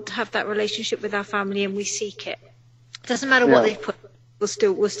 we want to have that relationship with our family, and we seek it. It doesn't matter what they've put. We'll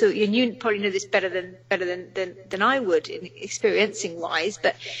still. And you probably know this better than I would, in experiencing wise.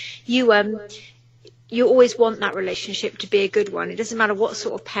 But you always want that relationship to be a good one. It doesn't matter what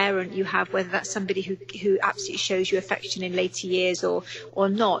sort of parent you have, whether that's somebody who absolutely shows you affection in later years or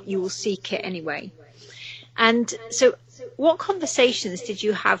not. You will seek it anyway. And so, what conversations did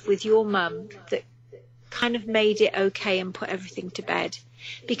you have with your mum that kind of made it okay and put everything to bed?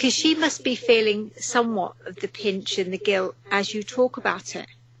 Because she must be feeling somewhat of the pinch and the guilt as you talk about it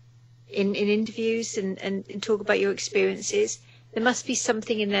in interviews and talk about your experiences. There must be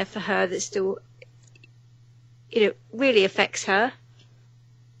something in there for her that still, really affects her.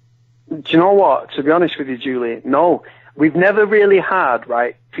 Do you know what? To be honest with you, Julie, no. We've never really had,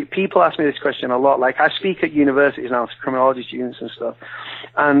 right? People ask me this question a lot. Like, I speak at universities now to criminology students and stuff,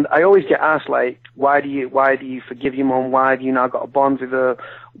 and I always get asked, like, why do you forgive your mum? Why have you now got a bond with her?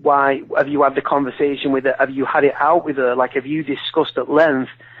 Why have you had the conversation with her? Have you had it out with her? Like, have you discussed at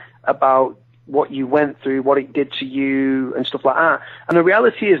length about what you went through, what it did to you, and stuff like that? And the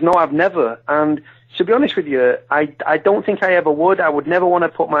reality is, no, I've never. And to be honest with you, I don't think I ever would. I would never want to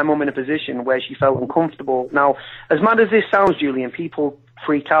put my mum in a position where she felt uncomfortable. Now, as mad as this sounds, Julie, and people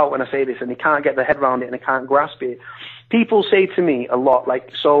freak out when I say this and they can't get their head around it and they can't grasp it, people say to me a lot,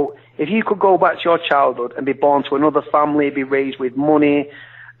 like, so if you could go back to your childhood and be born to another family, be raised with money,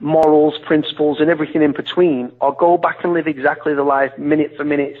 morals, principles, and everything in between, or go back and live exactly the life, minute for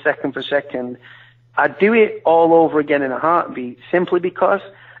minute, second for second, I'd do it all over again in a heartbeat, simply because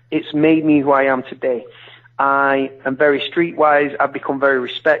it's made me who I am today. I am very streetwise. I've become very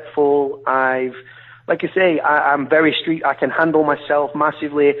respectful. Like I say, I'm very street. I can handle myself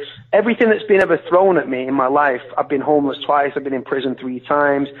massively. Everything that's been ever thrown at me in my life, I've been homeless twice. I've been in prison 3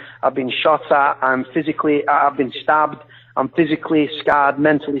 times. I've been shot at. I've been stabbed. I'm physically scarred,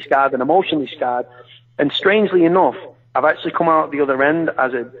 mentally scarred, and emotionally scarred. And strangely enough, I've actually come out the other end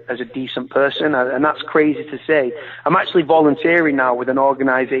as a decent person, and that's crazy to say. I'm actually volunteering now with an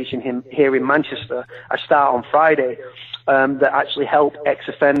organisation here in Manchester. I start on Friday, that actually help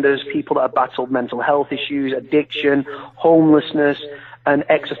ex-offenders, people that have battled mental health issues, addiction, homelessness, and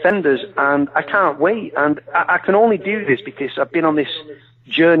ex-offenders. And I can't wait. And I can only do this because I've been on this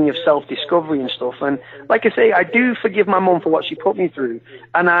journey of self-discovery and stuff. And like I say, I do forgive my mum for what she put me through.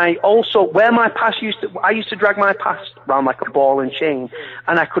 And I also, I used to drag my past around like a ball and chain,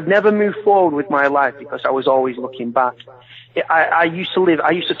 and I could never move forward with my life because I was always looking back. I used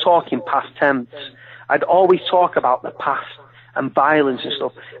to talk in past tense. I'd always talk about the past and violence and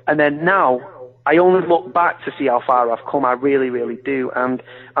stuff. And then now, I only look back to see how far I've come. I really, really do, and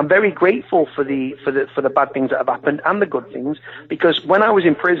I'm very grateful for the bad things that have happened and the good things. Because when I was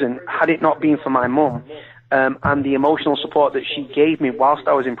in prison, had it not been for my mum and the emotional support that she gave me whilst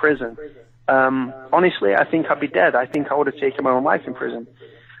I was in prison, honestly, I think I'd be dead. I think I would have taken my own life in prison.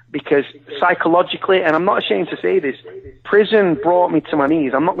 Because psychologically, and I'm not ashamed to say this, prison brought me to my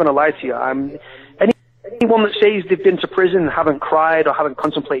knees. I'm not going to lie to you. Anyone that says they've been to prison and haven't cried or haven't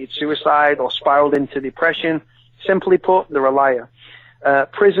contemplated suicide or spiraled into depression, simply put, they're a liar.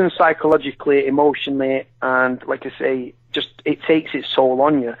 Prison psychologically, emotionally, and like I say, just it takes its toll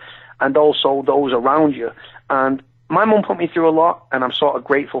on you and also those around you. And my mum put me through a lot, and I'm sort of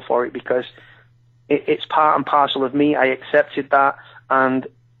grateful for it because it's part and parcel of me. I accepted that, and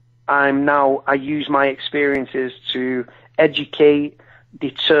I use my experiences to educate,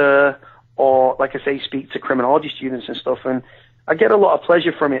 deter, or, like I say, speak to criminology students and stuff, and I get a lot of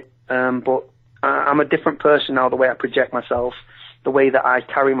pleasure from it, but I'm a different person now, the way I project myself, the way that I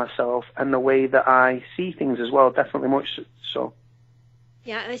carry myself, and the way that I see things as well, definitely much so.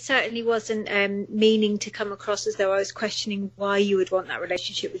 Yeah, it certainly wasn't meaning to come across as though I was questioning why you would want that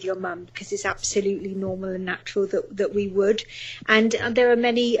relationship with your mum, because it's absolutely normal and natural that we would. And there are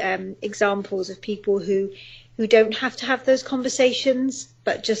many examples of people who don't have to have those conversations,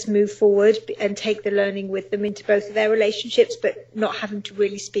 but just move forward and take the learning with them into both of their relationships, but not having to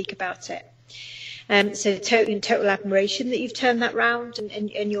really speak about it. So total admiration that you've turned that round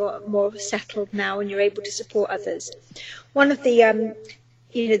and you're more settled now and you're able to support others. One of the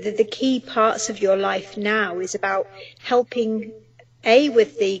the key parts of your life now is about helping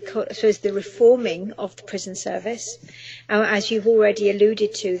with the reforming of the prison service. As you've already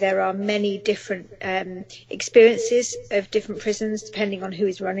alluded to, there are many different experiences of different prisons depending on who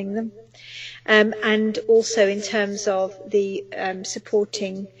is running them, and also in terms of the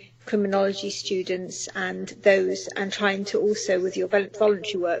supporting criminology students and trying to also, with your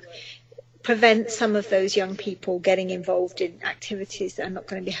voluntary work, prevent some of those young people getting involved in activities that are not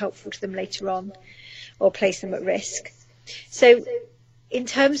going to be helpful to them later on or place them at risk. So in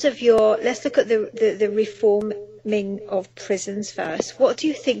terms of let's look at the reforming of prisons first. What do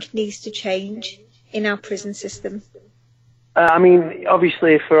you think needs to change in our prison system?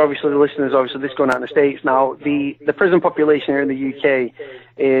 Obviously the listeners, this going out in the States now, the prison population here in the UK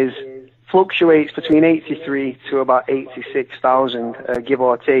fluctuates between 83 to about 86,000, give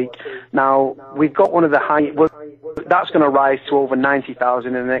or take. Now, we've got one of the that's going to rise to over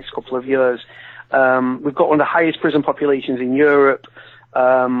 90,000 in the next couple of years. We've got one of the highest prison populations in Europe.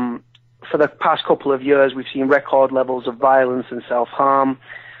 For the past couple of years, we've seen record levels of violence and self-harm.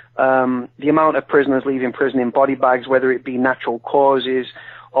 The amount of prisoners leaving prison in body bags, whether it be natural causes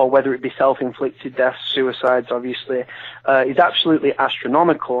or whether it be self-inflicted deaths, suicides, obviously, is absolutely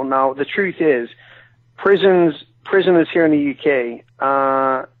astronomical. Now, the truth is, prisoners here in the UK,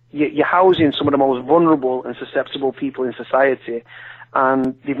 you're housing some of the most vulnerable and susceptible people in society,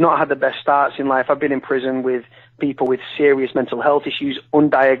 and they've not had the best starts in life. I've been in prison with people with serious mental health issues,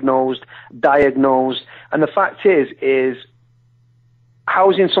 undiagnosed, diagnosed, and the fact is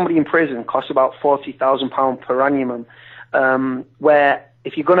housing somebody in prison costs about £40,000 per annum, where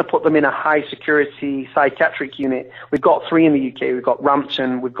if you're going to put them in a high-security psychiatric unit, we've got 3 in the UK. We've got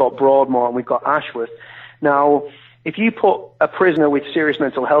Rampton, we've got Broadmoor, and we've got Ashworth. Now, if you put a prisoner with serious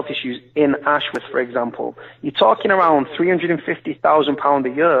mental health issues in Ashworth, for example, you're talking around £350,000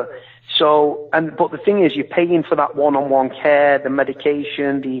 a year. But the thing is, you're paying for that one-on-one care, the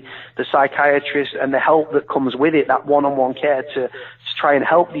medication, the psychiatrist, and the help that comes with it, that one-on-one care to try and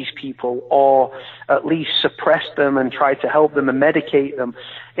help these people, or at least suppress them and try to help them and medicate them.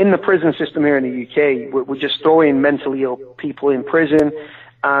 In the prison system here in the UK, we're just throwing mentally ill people in prison.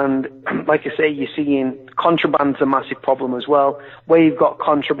 And like I say, you're seeing contraband's a massive problem as well. Where you've got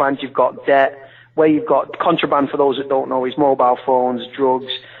contraband, you've got debt. Where you've got contraband, for those that don't know, is mobile phones,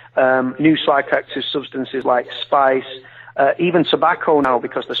 drugs, new psychoactive substances like spice, even tobacco now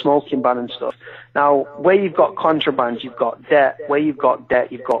because the smoking ban and stuff. Now, where you've got contraband, you've got debt. Where you've got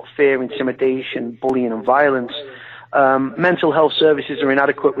debt, you've got fear, intimidation, bullying and violence. Mental health services are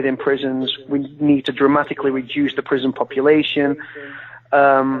inadequate within prisons. We need to dramatically reduce the prison population.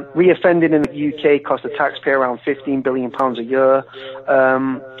 Reoffending in the UK costs the taxpayer around £15 billion a year.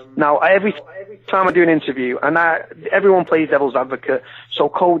 Now, every time I do an interview, and everyone plays devil's advocate, so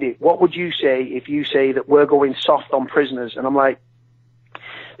Cody, what would you say if you say that we're going soft on prisoners? And I'm like,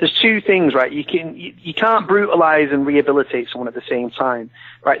 there's two things, right? You can't brutalize and rehabilitate someone at the same time,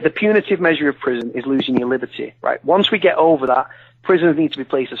 right? The punitive measure of prison is losing your liberty, right? Once we get over that, prisons need to be a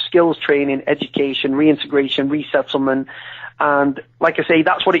place of skills training, education, reintegration, resettlement. And like I say,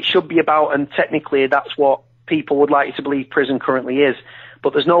 that's what it should be about, and technically that's what people would like you to believe prison currently is.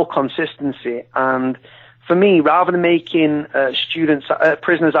 But there's no consistency. And for me, rather than making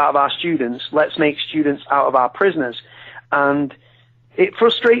prisoners out of our students, let's make students out of our prisoners. And it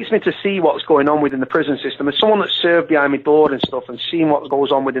frustrates me to see what's going on within the prison system. As someone that's served behind my board and stuff, and seeing what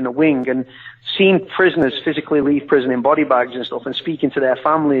goes on within the wing, and seeing prisoners physically leave prison in body bags and stuff, and speaking to their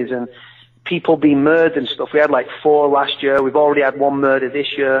families, and people being murdered and stuff. We had like 4 last year. We've already had 1 murder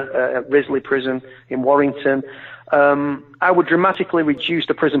this year at Risley Prison in Warrington. I would dramatically reduce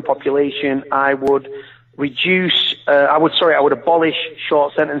the prison population. I would abolish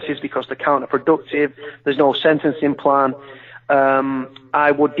short sentences because they're counterproductive. There's no sentencing plan.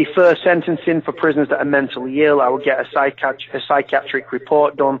 I would defer sentencing for prisoners that are mentally ill. I would get a psychiatric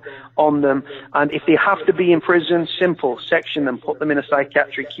report done on them. And if they have to be in prison, simple, section them, put them in a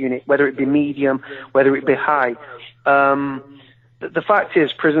psychiatric unit, whether it be medium, whether it be high. the fact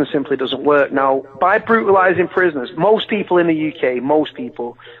is, prison simply doesn't work. Now, by brutalising prisoners, most people in the UK,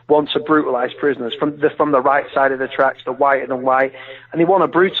 want to brutalise prisoners from the right side of the tracks, the whiter than white, and they want to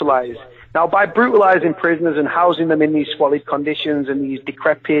brutalise. Now, by brutalising prisoners and housing them in these squalid conditions and these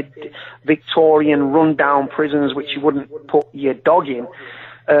decrepit, Victorian, run-down prisons which you wouldn't put your dog in,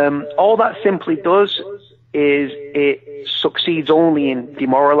 all that simply does is it succeeds only in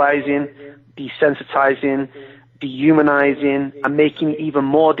demoralising, desensitising, dehumanising, and making it even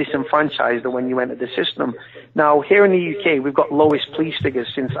more disenfranchised than when you enter the system. Now, here in the UK, we've got lowest police figures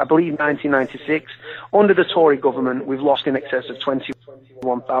since, I believe, 1996. Under the Tory government, we've lost in excess of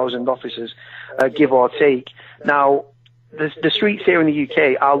 21,000 officers, give or take. Now, the streets here in the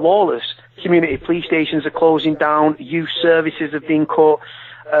UK are lawless. Community police stations are closing down. Youth services have been cut.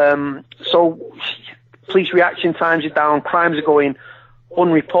 So police reaction times are down. Crimes are going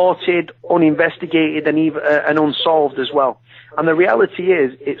unreported, uninvestigated, and even and unsolved as well. And the reality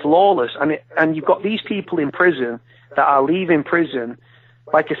is, it's lawless. And you've got these people in prison that are leaving prison.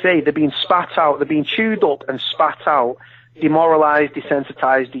 Like I say, they're being spat out, they're being chewed up and spat out, demoralised,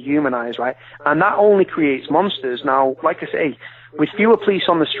 desensitised, dehumanised, right? And that only creates monsters. Now, like I say, with fewer police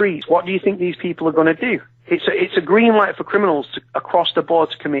on the streets, what do you think these people are going to do? It's a green light for criminals across the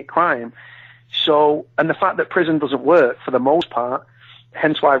board to commit crime. So, and the fact that prison doesn't work for the most part,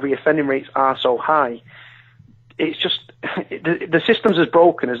 hence why reoffending rates are so high. It's just, the system's as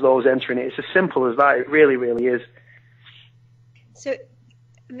broken as those entering it. It's as simple as that. It really, really is. So,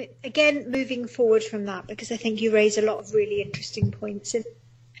 again, moving forward from that, because I think you raise a lot of really interesting points.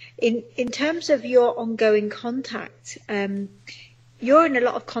 In terms of your ongoing contact, you're in a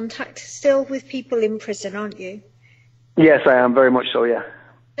lot of contact still with people in prison, aren't you? Yes, I am, very much so, yeah.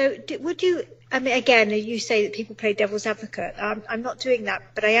 So would you, I mean, again, you say that people play devil's advocate. I'm not doing that,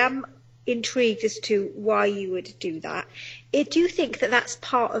 but I am intrigued as to why you would do that. Do you think that that's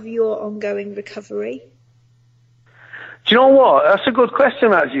part of your ongoing recovery? Do you know what? That's a good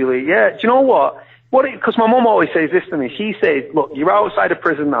question, that, Julie. Yeah, do you know what? Because my mum always says this to me. She says, look, you're outside of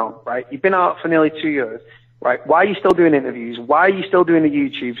prison now, right? You've been out for nearly 2 years, right? Why are you still doing interviews? Why are you still doing the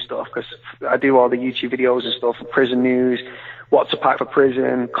YouTube stuff? Because I do all the YouTube videos and stuff, prison news, what to pack for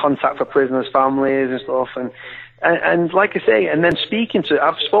prison, contact for prisoners' families and stuff. And like I say, and then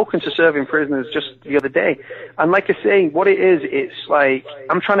I've spoken to serving prisoners just the other day. And like I say, what it is, it's like,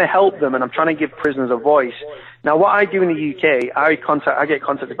 I'm trying to help them and I'm trying to give prisoners a voice. Now, what I do in the UK, I get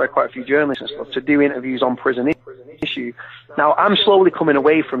contacted by quite a few journalists and stuff to do interviews on prison issue. Now, I'm slowly coming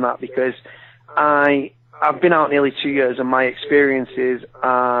away from that because I've been out nearly 2 years and my experiences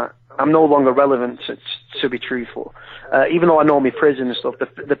I'm no longer relevant to be truthful. Even though I know my prison and stuff,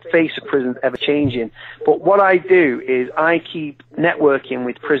 the face of prison is ever changing. But what I do is I keep networking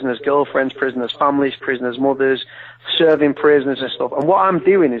with prisoners' girlfriends, prisoners' families, prisoners' mothers, serving prisoners and stuff. And what I'm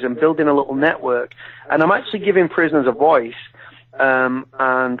doing is I'm building a little network and I'm actually giving prisoners a voice. And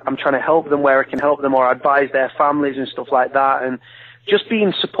I'm trying to help them where I can help them or advise their families and stuff like that. And just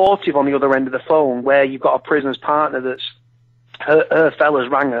being supportive on the other end of the phone where you've got a prisoner's partner that's her fella's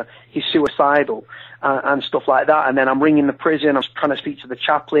rang her, he's suicidal, and stuff like that. And then I'm ringing the prison, I'm trying to speak to the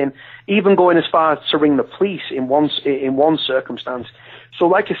chaplain, even going as far as to ring the police in one circumstance. So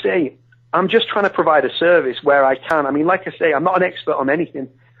like I say, I'm just trying to provide a service where I can. I mean, like I say, I'm not an expert on anything.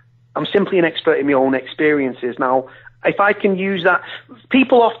 I'm simply an expert in my own experiences. Now, if I can use that,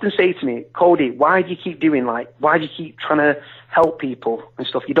 people often say to me, Cody, why do you keep trying to help people and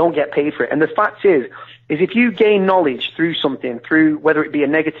stuff? You don't get paid for it. And the fact is if you gain knowledge through something, through whether it be a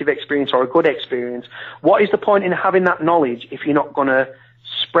negative experience or a good experience, what is the point in having that knowledge if you're not going to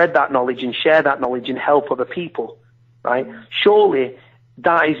spread that knowledge and share that knowledge and help other people, right? Surely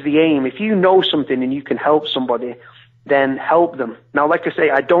that is the aim. If you know something and you can help somebody, then help them. Now, like I say,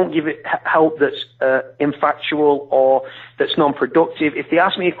 I don't give it help that's infactual or that's non-productive. If they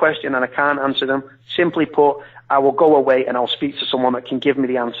ask me a question and I can't answer them, simply put, I will go away and I'll speak to someone that can give me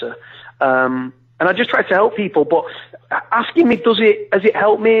the answer. And I just try to help people, but asking me, has it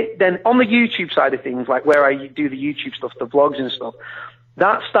helped me? Then on the YouTube side of things, like where I do the YouTube stuff, the vlogs and stuff,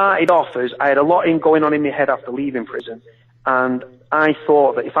 that started off as I had a lot going on in my head after leaving prison. And I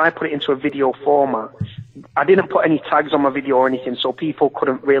thought that if I put it into a video format, I didn't put any tags on my video or anything, so people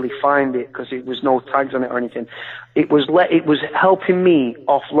couldn't really find it because it was no tags on it or anything. It was helping me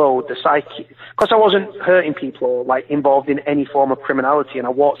offload the psyche, because I wasn't hurting people or like involved in any form of criminality, and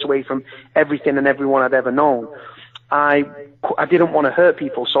I walked away from everything and everyone I'd ever known. I didn't want to hurt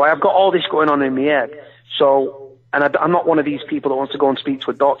people, so I've got all this going on in my head. So, and I'm not one of these people that wants to go and speak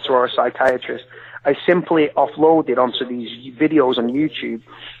to a doctor or a psychiatrist. I simply offloaded onto these videos on YouTube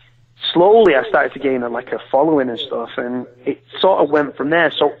slowly I started to gain a following and stuff, and it sort of went from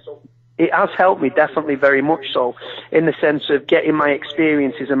there. So it has helped me definitely very much so, in the sense of getting my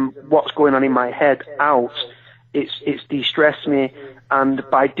experiences and what's going on in my head out. It's de-stressed me, and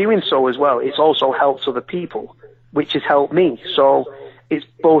by doing so as well, it's also helped other people, which has helped me. So it's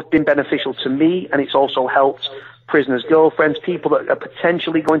both been beneficial to me, and it's also helped prisoners' girlfriends, people that are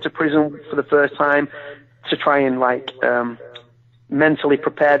potentially going to prison for the first time, to try and mentally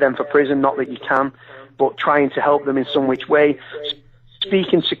prepare them for prison. Not that you can, but trying to help them in some which way.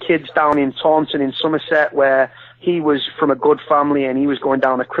 Speaking to kids down in Taunton in Somerset, where he was from a good family and he was going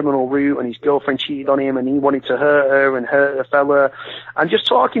down a criminal route, and his girlfriend cheated on him and he wanted to hurt her and hurt the fella, and just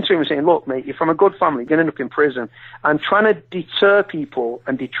talking to him and saying, look mate, you're from a good family, you're going to end up in prison, and trying to deter people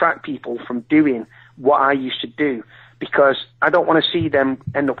and detract people from doing what I used to do, because I don't want to see them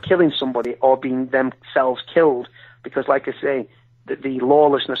end up killing somebody or being themselves killed, because like I say, the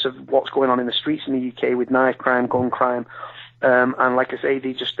lawlessness of what's going on in the streets in the UK with knife crime, gun crime, and like I say,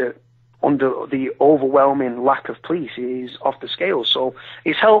 they just under the overwhelming lack of police is off the scale. So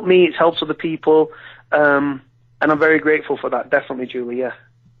it's helped me, it's helped other people, and I'm very grateful for that, definitely, Julie, yeah.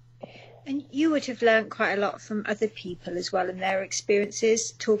 And you would have learned quite a lot from other people as well, and their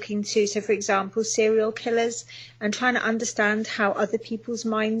experiences, talking to, so for example, serial killers, and trying to understand how other people's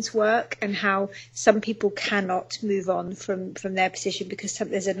minds work, and how some people cannot move on from their position because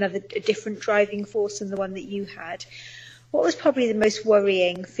there's a different driving force than the one that you had. What was probably the most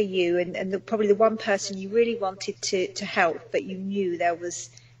worrying for you, and probably the one person you really wanted to help, but you knew there was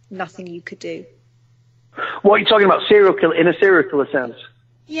nothing you could do? What are you talking about, in a serial killer sense?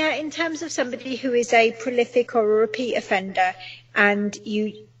 Yeah, in terms of somebody who is a prolific or a repeat offender, and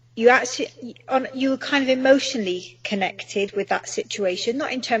you were kind of emotionally connected with that situation,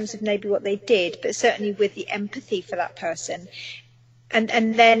 not in terms of maybe what they did, but certainly with the empathy for that person,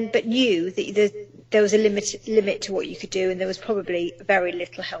 but knew that there was a limit to what you could do, and there was probably very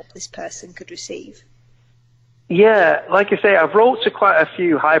little help this person could receive. Yeah, like I say, I've wrote to quite a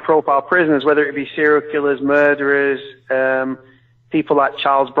few high-profile prisoners, whether it be serial killers, murderers, people like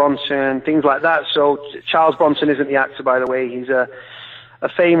Charles Bronson, things like that. So Charles Bronson isn't the actor, by the way. He's a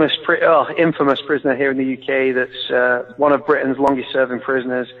famous, infamous prisoner here in the UK that's one of Britain's longest-serving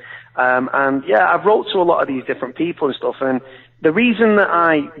prisoners. And yeah, I've wrote to a lot of these different people and stuff, and the reason that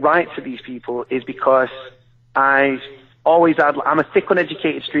I write to these people is because I'm a thick,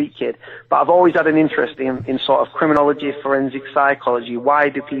 uneducated street kid, but I've always had an interest in sort of criminology, forensic psychology. Why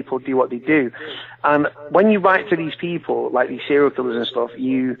do people do what they do? And when you write to these people, like these serial killers and stuff,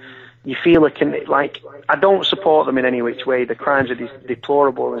 you feel I don't support them in any which way. The crimes are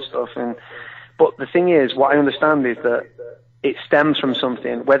deplorable and stuff. But the thing is, what I understand is that it stems from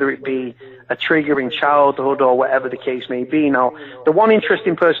something, whether it be a trigger in childhood or whatever the case may be. Now, the one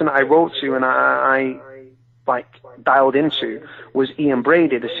interesting person that I wrote to and I dialed into was Ian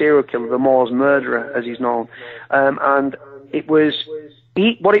Brady, the serial killer, the Moors murderer, as he's known. And it was,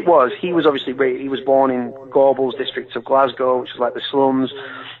 he was obviously, he was born in Gorbals district of Glasgow, which is like the slums,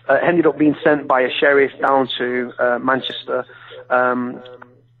 ended up being sent by a sheriff down to Manchester.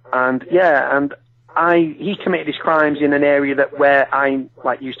 He committed his crimes in an area where I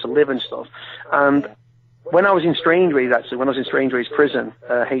used to live and stuff. And when I was in Strangeways prison,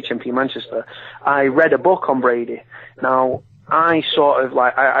 HMP Manchester, I read a book on Brady. Now, I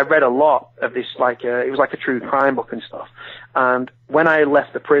read a lot of this, it was like a true crime book and stuff. And when I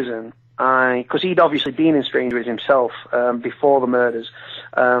left the prison, because he'd obviously been in Strangeways himself before the murders,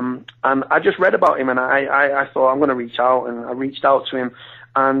 and I just read about him, and I thought I'm going to reach out, and I reached out to him.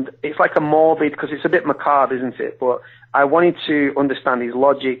 And it's like a morbid, because it's a bit macabre, isn't it? But I wanted to understand his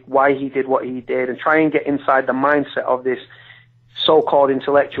logic, why he did what he did, and try and get inside the mindset of this so-called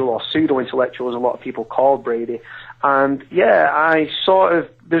intellectual, or pseudo-intellectual, as a lot of people call Brady. And yeah,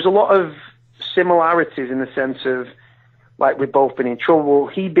 there's a lot of similarities in the sense of, we've both been in trouble.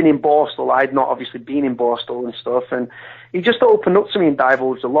 He'd been in Borstal, I'd not obviously been in Borstal and stuff, and he just opened up to me and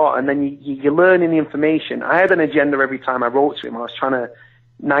divulged a lot, and then you're learning the information. I had an agenda every time I wrote to him. I was trying to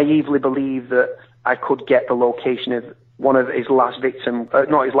naively believe that I could get the location of one of his last victim, the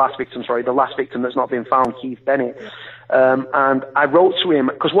last victim that's not been found, Keith Bennett. And I wrote to him,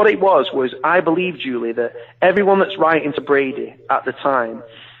 because what it was I believed, Julie, that everyone that's writing to Brady at the time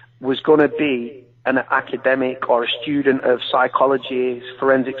was going to be an academic or a student of psychology,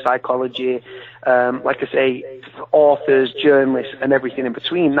 forensic psychology, like I say, authors, journalists, and everything in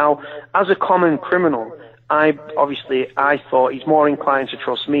between. Now, as a common criminal, I thought he's more inclined to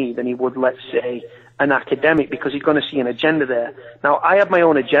trust me than he would, let's say, an academic, because he's going to see an agenda there. Now, I have my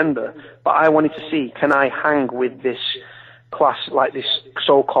own agenda, but I wanted to see, can I hang with this class, like this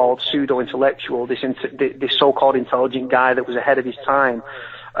so-called pseudo-intellectual, this so-called intelligent guy that was ahead of his time.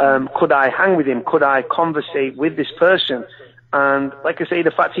 Could I hang with him? Could I conversate with this person? And like I say,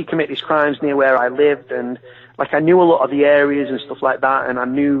 the fact he committed his crimes near where I lived, and like I knew a lot of the areas and stuff like that, and I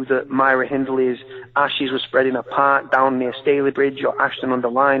knew that Myra Hindley's ashes were spread in a park down near Staley Bridge or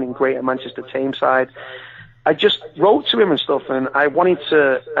Ashton-under-Lyne in Greater Manchester Tameside. I just wrote to him and stuff, and I wanted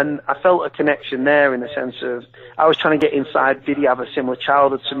to, and I felt a connection there in the sense of I was trying to get inside. Did he have a similar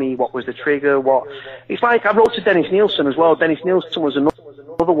childhood to me? What was the trigger? It's like I wrote to Dennis Nielsen as well. Dennis Nielsen was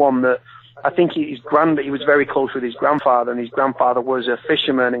another one that I think he was very close with his grandfather, and his grandfather was a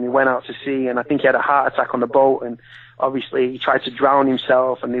fisherman, and he went out to sea, and I think he had a heart attack on the boat, and obviously he tried to drown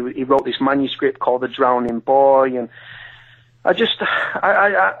himself, and he wrote this manuscript called The Drowning Boy, and I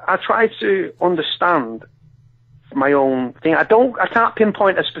try to understand my own thing. I can't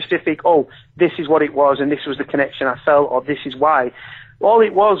pinpoint a specific, this is what it was, and this was the connection I felt, or this is why. All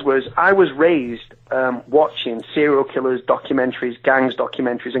it was I was raised watching serial killers documentaries, gangs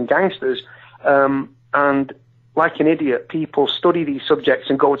documentaries, and gangsters. And like an idiot, people study these subjects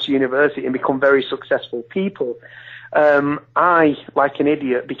and go to university and become very successful people. I, like an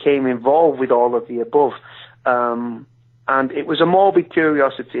idiot, became involved with all of the above. And it was a morbid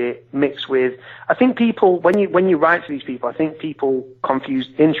curiosity mixed with, I think people, when you write to these people, I think people confuse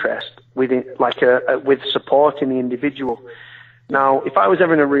interest with it, with supporting the individual. Now, if I was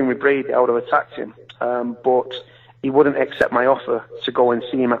ever in a room with Brady, I would have attacked him, but he wouldn't accept my offer to go and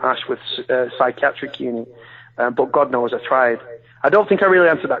see him at Ashworth Psychiatric Unit. But God knows I tried. I don't think I really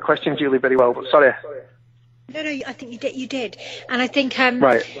answered that question, Julie, very well, but sorry. No, I think you did. And I think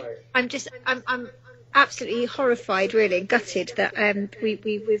right. I'm absolutely horrified, really, and gutted that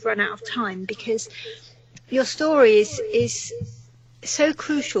we've run out of time, because your story is so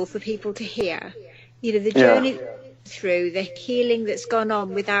crucial for people to hear. You know, the journey through, the healing that's gone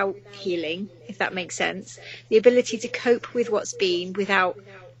on without healing, if that makes sense, the ability to cope with what's been without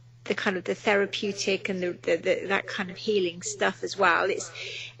the kind of the therapeutic and the that kind of healing stuff as well. It's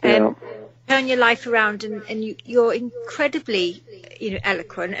turn your life around, and you're incredibly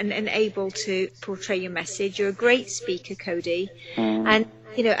eloquent and able to portray your message. You're a great speaker, Cody, and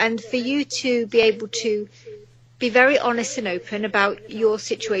for you to be able to be very honest and open about your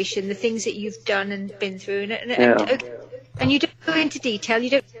situation, the things that you've done and been through, and you don't go into detail.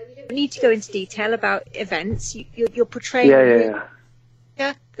 You don't need to go into detail about events. You're portraying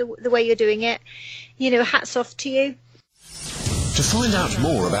the way you're doing it. Hats off to you. To find out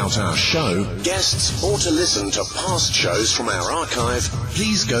more about our show, guests, or to listen to past shows from our archive,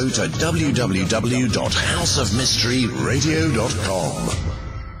 please go to www.houseofmysteryradio.com.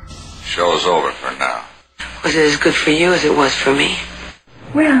 Show's over for now. Was it as good for you as it was for me?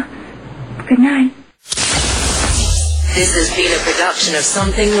 Well, good night. This has been a production of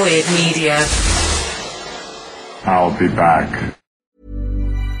Something Weird Media. I'll be back.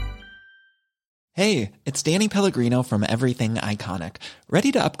 Hey, it's Danny Pellegrino from Everything Iconic.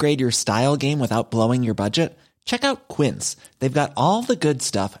 Ready to upgrade your style game without blowing your budget? Check out Quince. They've got all the good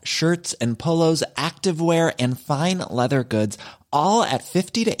stuff, shirts and polos, activewear, and fine leather goods, all at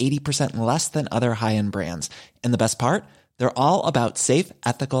 50 to 80% less than other high-end brands. And the best part? They're all about safe,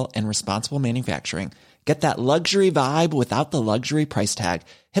 ethical, and responsible manufacturing. Get that luxury vibe without the luxury price tag.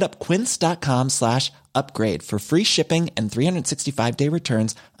 Hit up quince.com/upgrade for free shipping and 365-day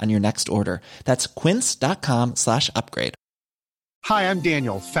returns on your next order. That's quince.com/upgrade. Hi, I'm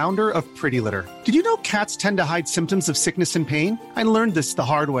Daniel, founder of Pretty Litter. Did you know cats tend to hide symptoms of sickness and pain? I learned this the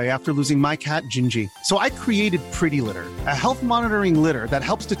hard way after losing my cat, Gingy. So I created Pretty Litter, a health monitoring litter that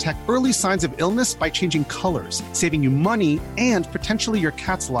helps detect early signs of illness by changing colors, saving you money and potentially your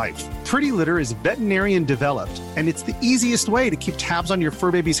cat's life. Pretty Litter is veterinarian developed, and it's the easiest way to keep tabs on your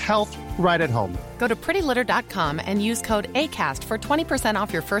fur baby's health right at home. Go to prettylitter.com and use code ACAST for 20%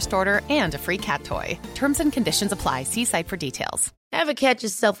 off your first order and a free cat toy. Terms and conditions apply. See site for details. Ever catch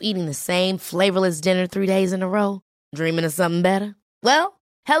yourself eating the same flavorless dinner 3 days in a row? Dreaming of something better? Well,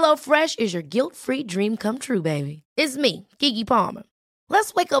 HelloFresh is your guilt-free dream come true, baby. It's me, Keke Palmer.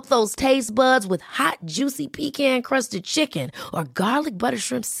 Let's wake up those taste buds with hot, juicy pecan-crusted chicken or garlic butter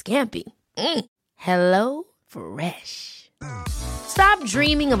shrimp scampi. Hello Fresh. Stop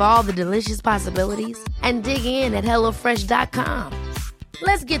dreaming of all the delicious possibilities and dig in at HelloFresh.com.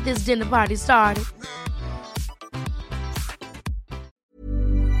 Let's get this dinner party started.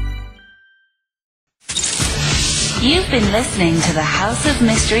 You've been listening to the House of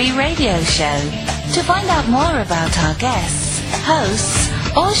Mystery radio show. To find out more about our guests, hosts,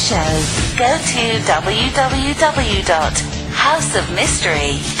 or shows, go to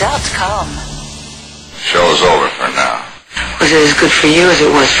www.houseofmystery.com. Show's over for now. Was it as good for you as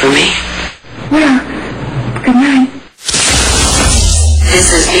it was for me? Well, good night. This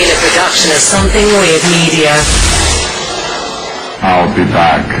has been a production of Something Weird Media. I'll be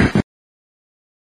back.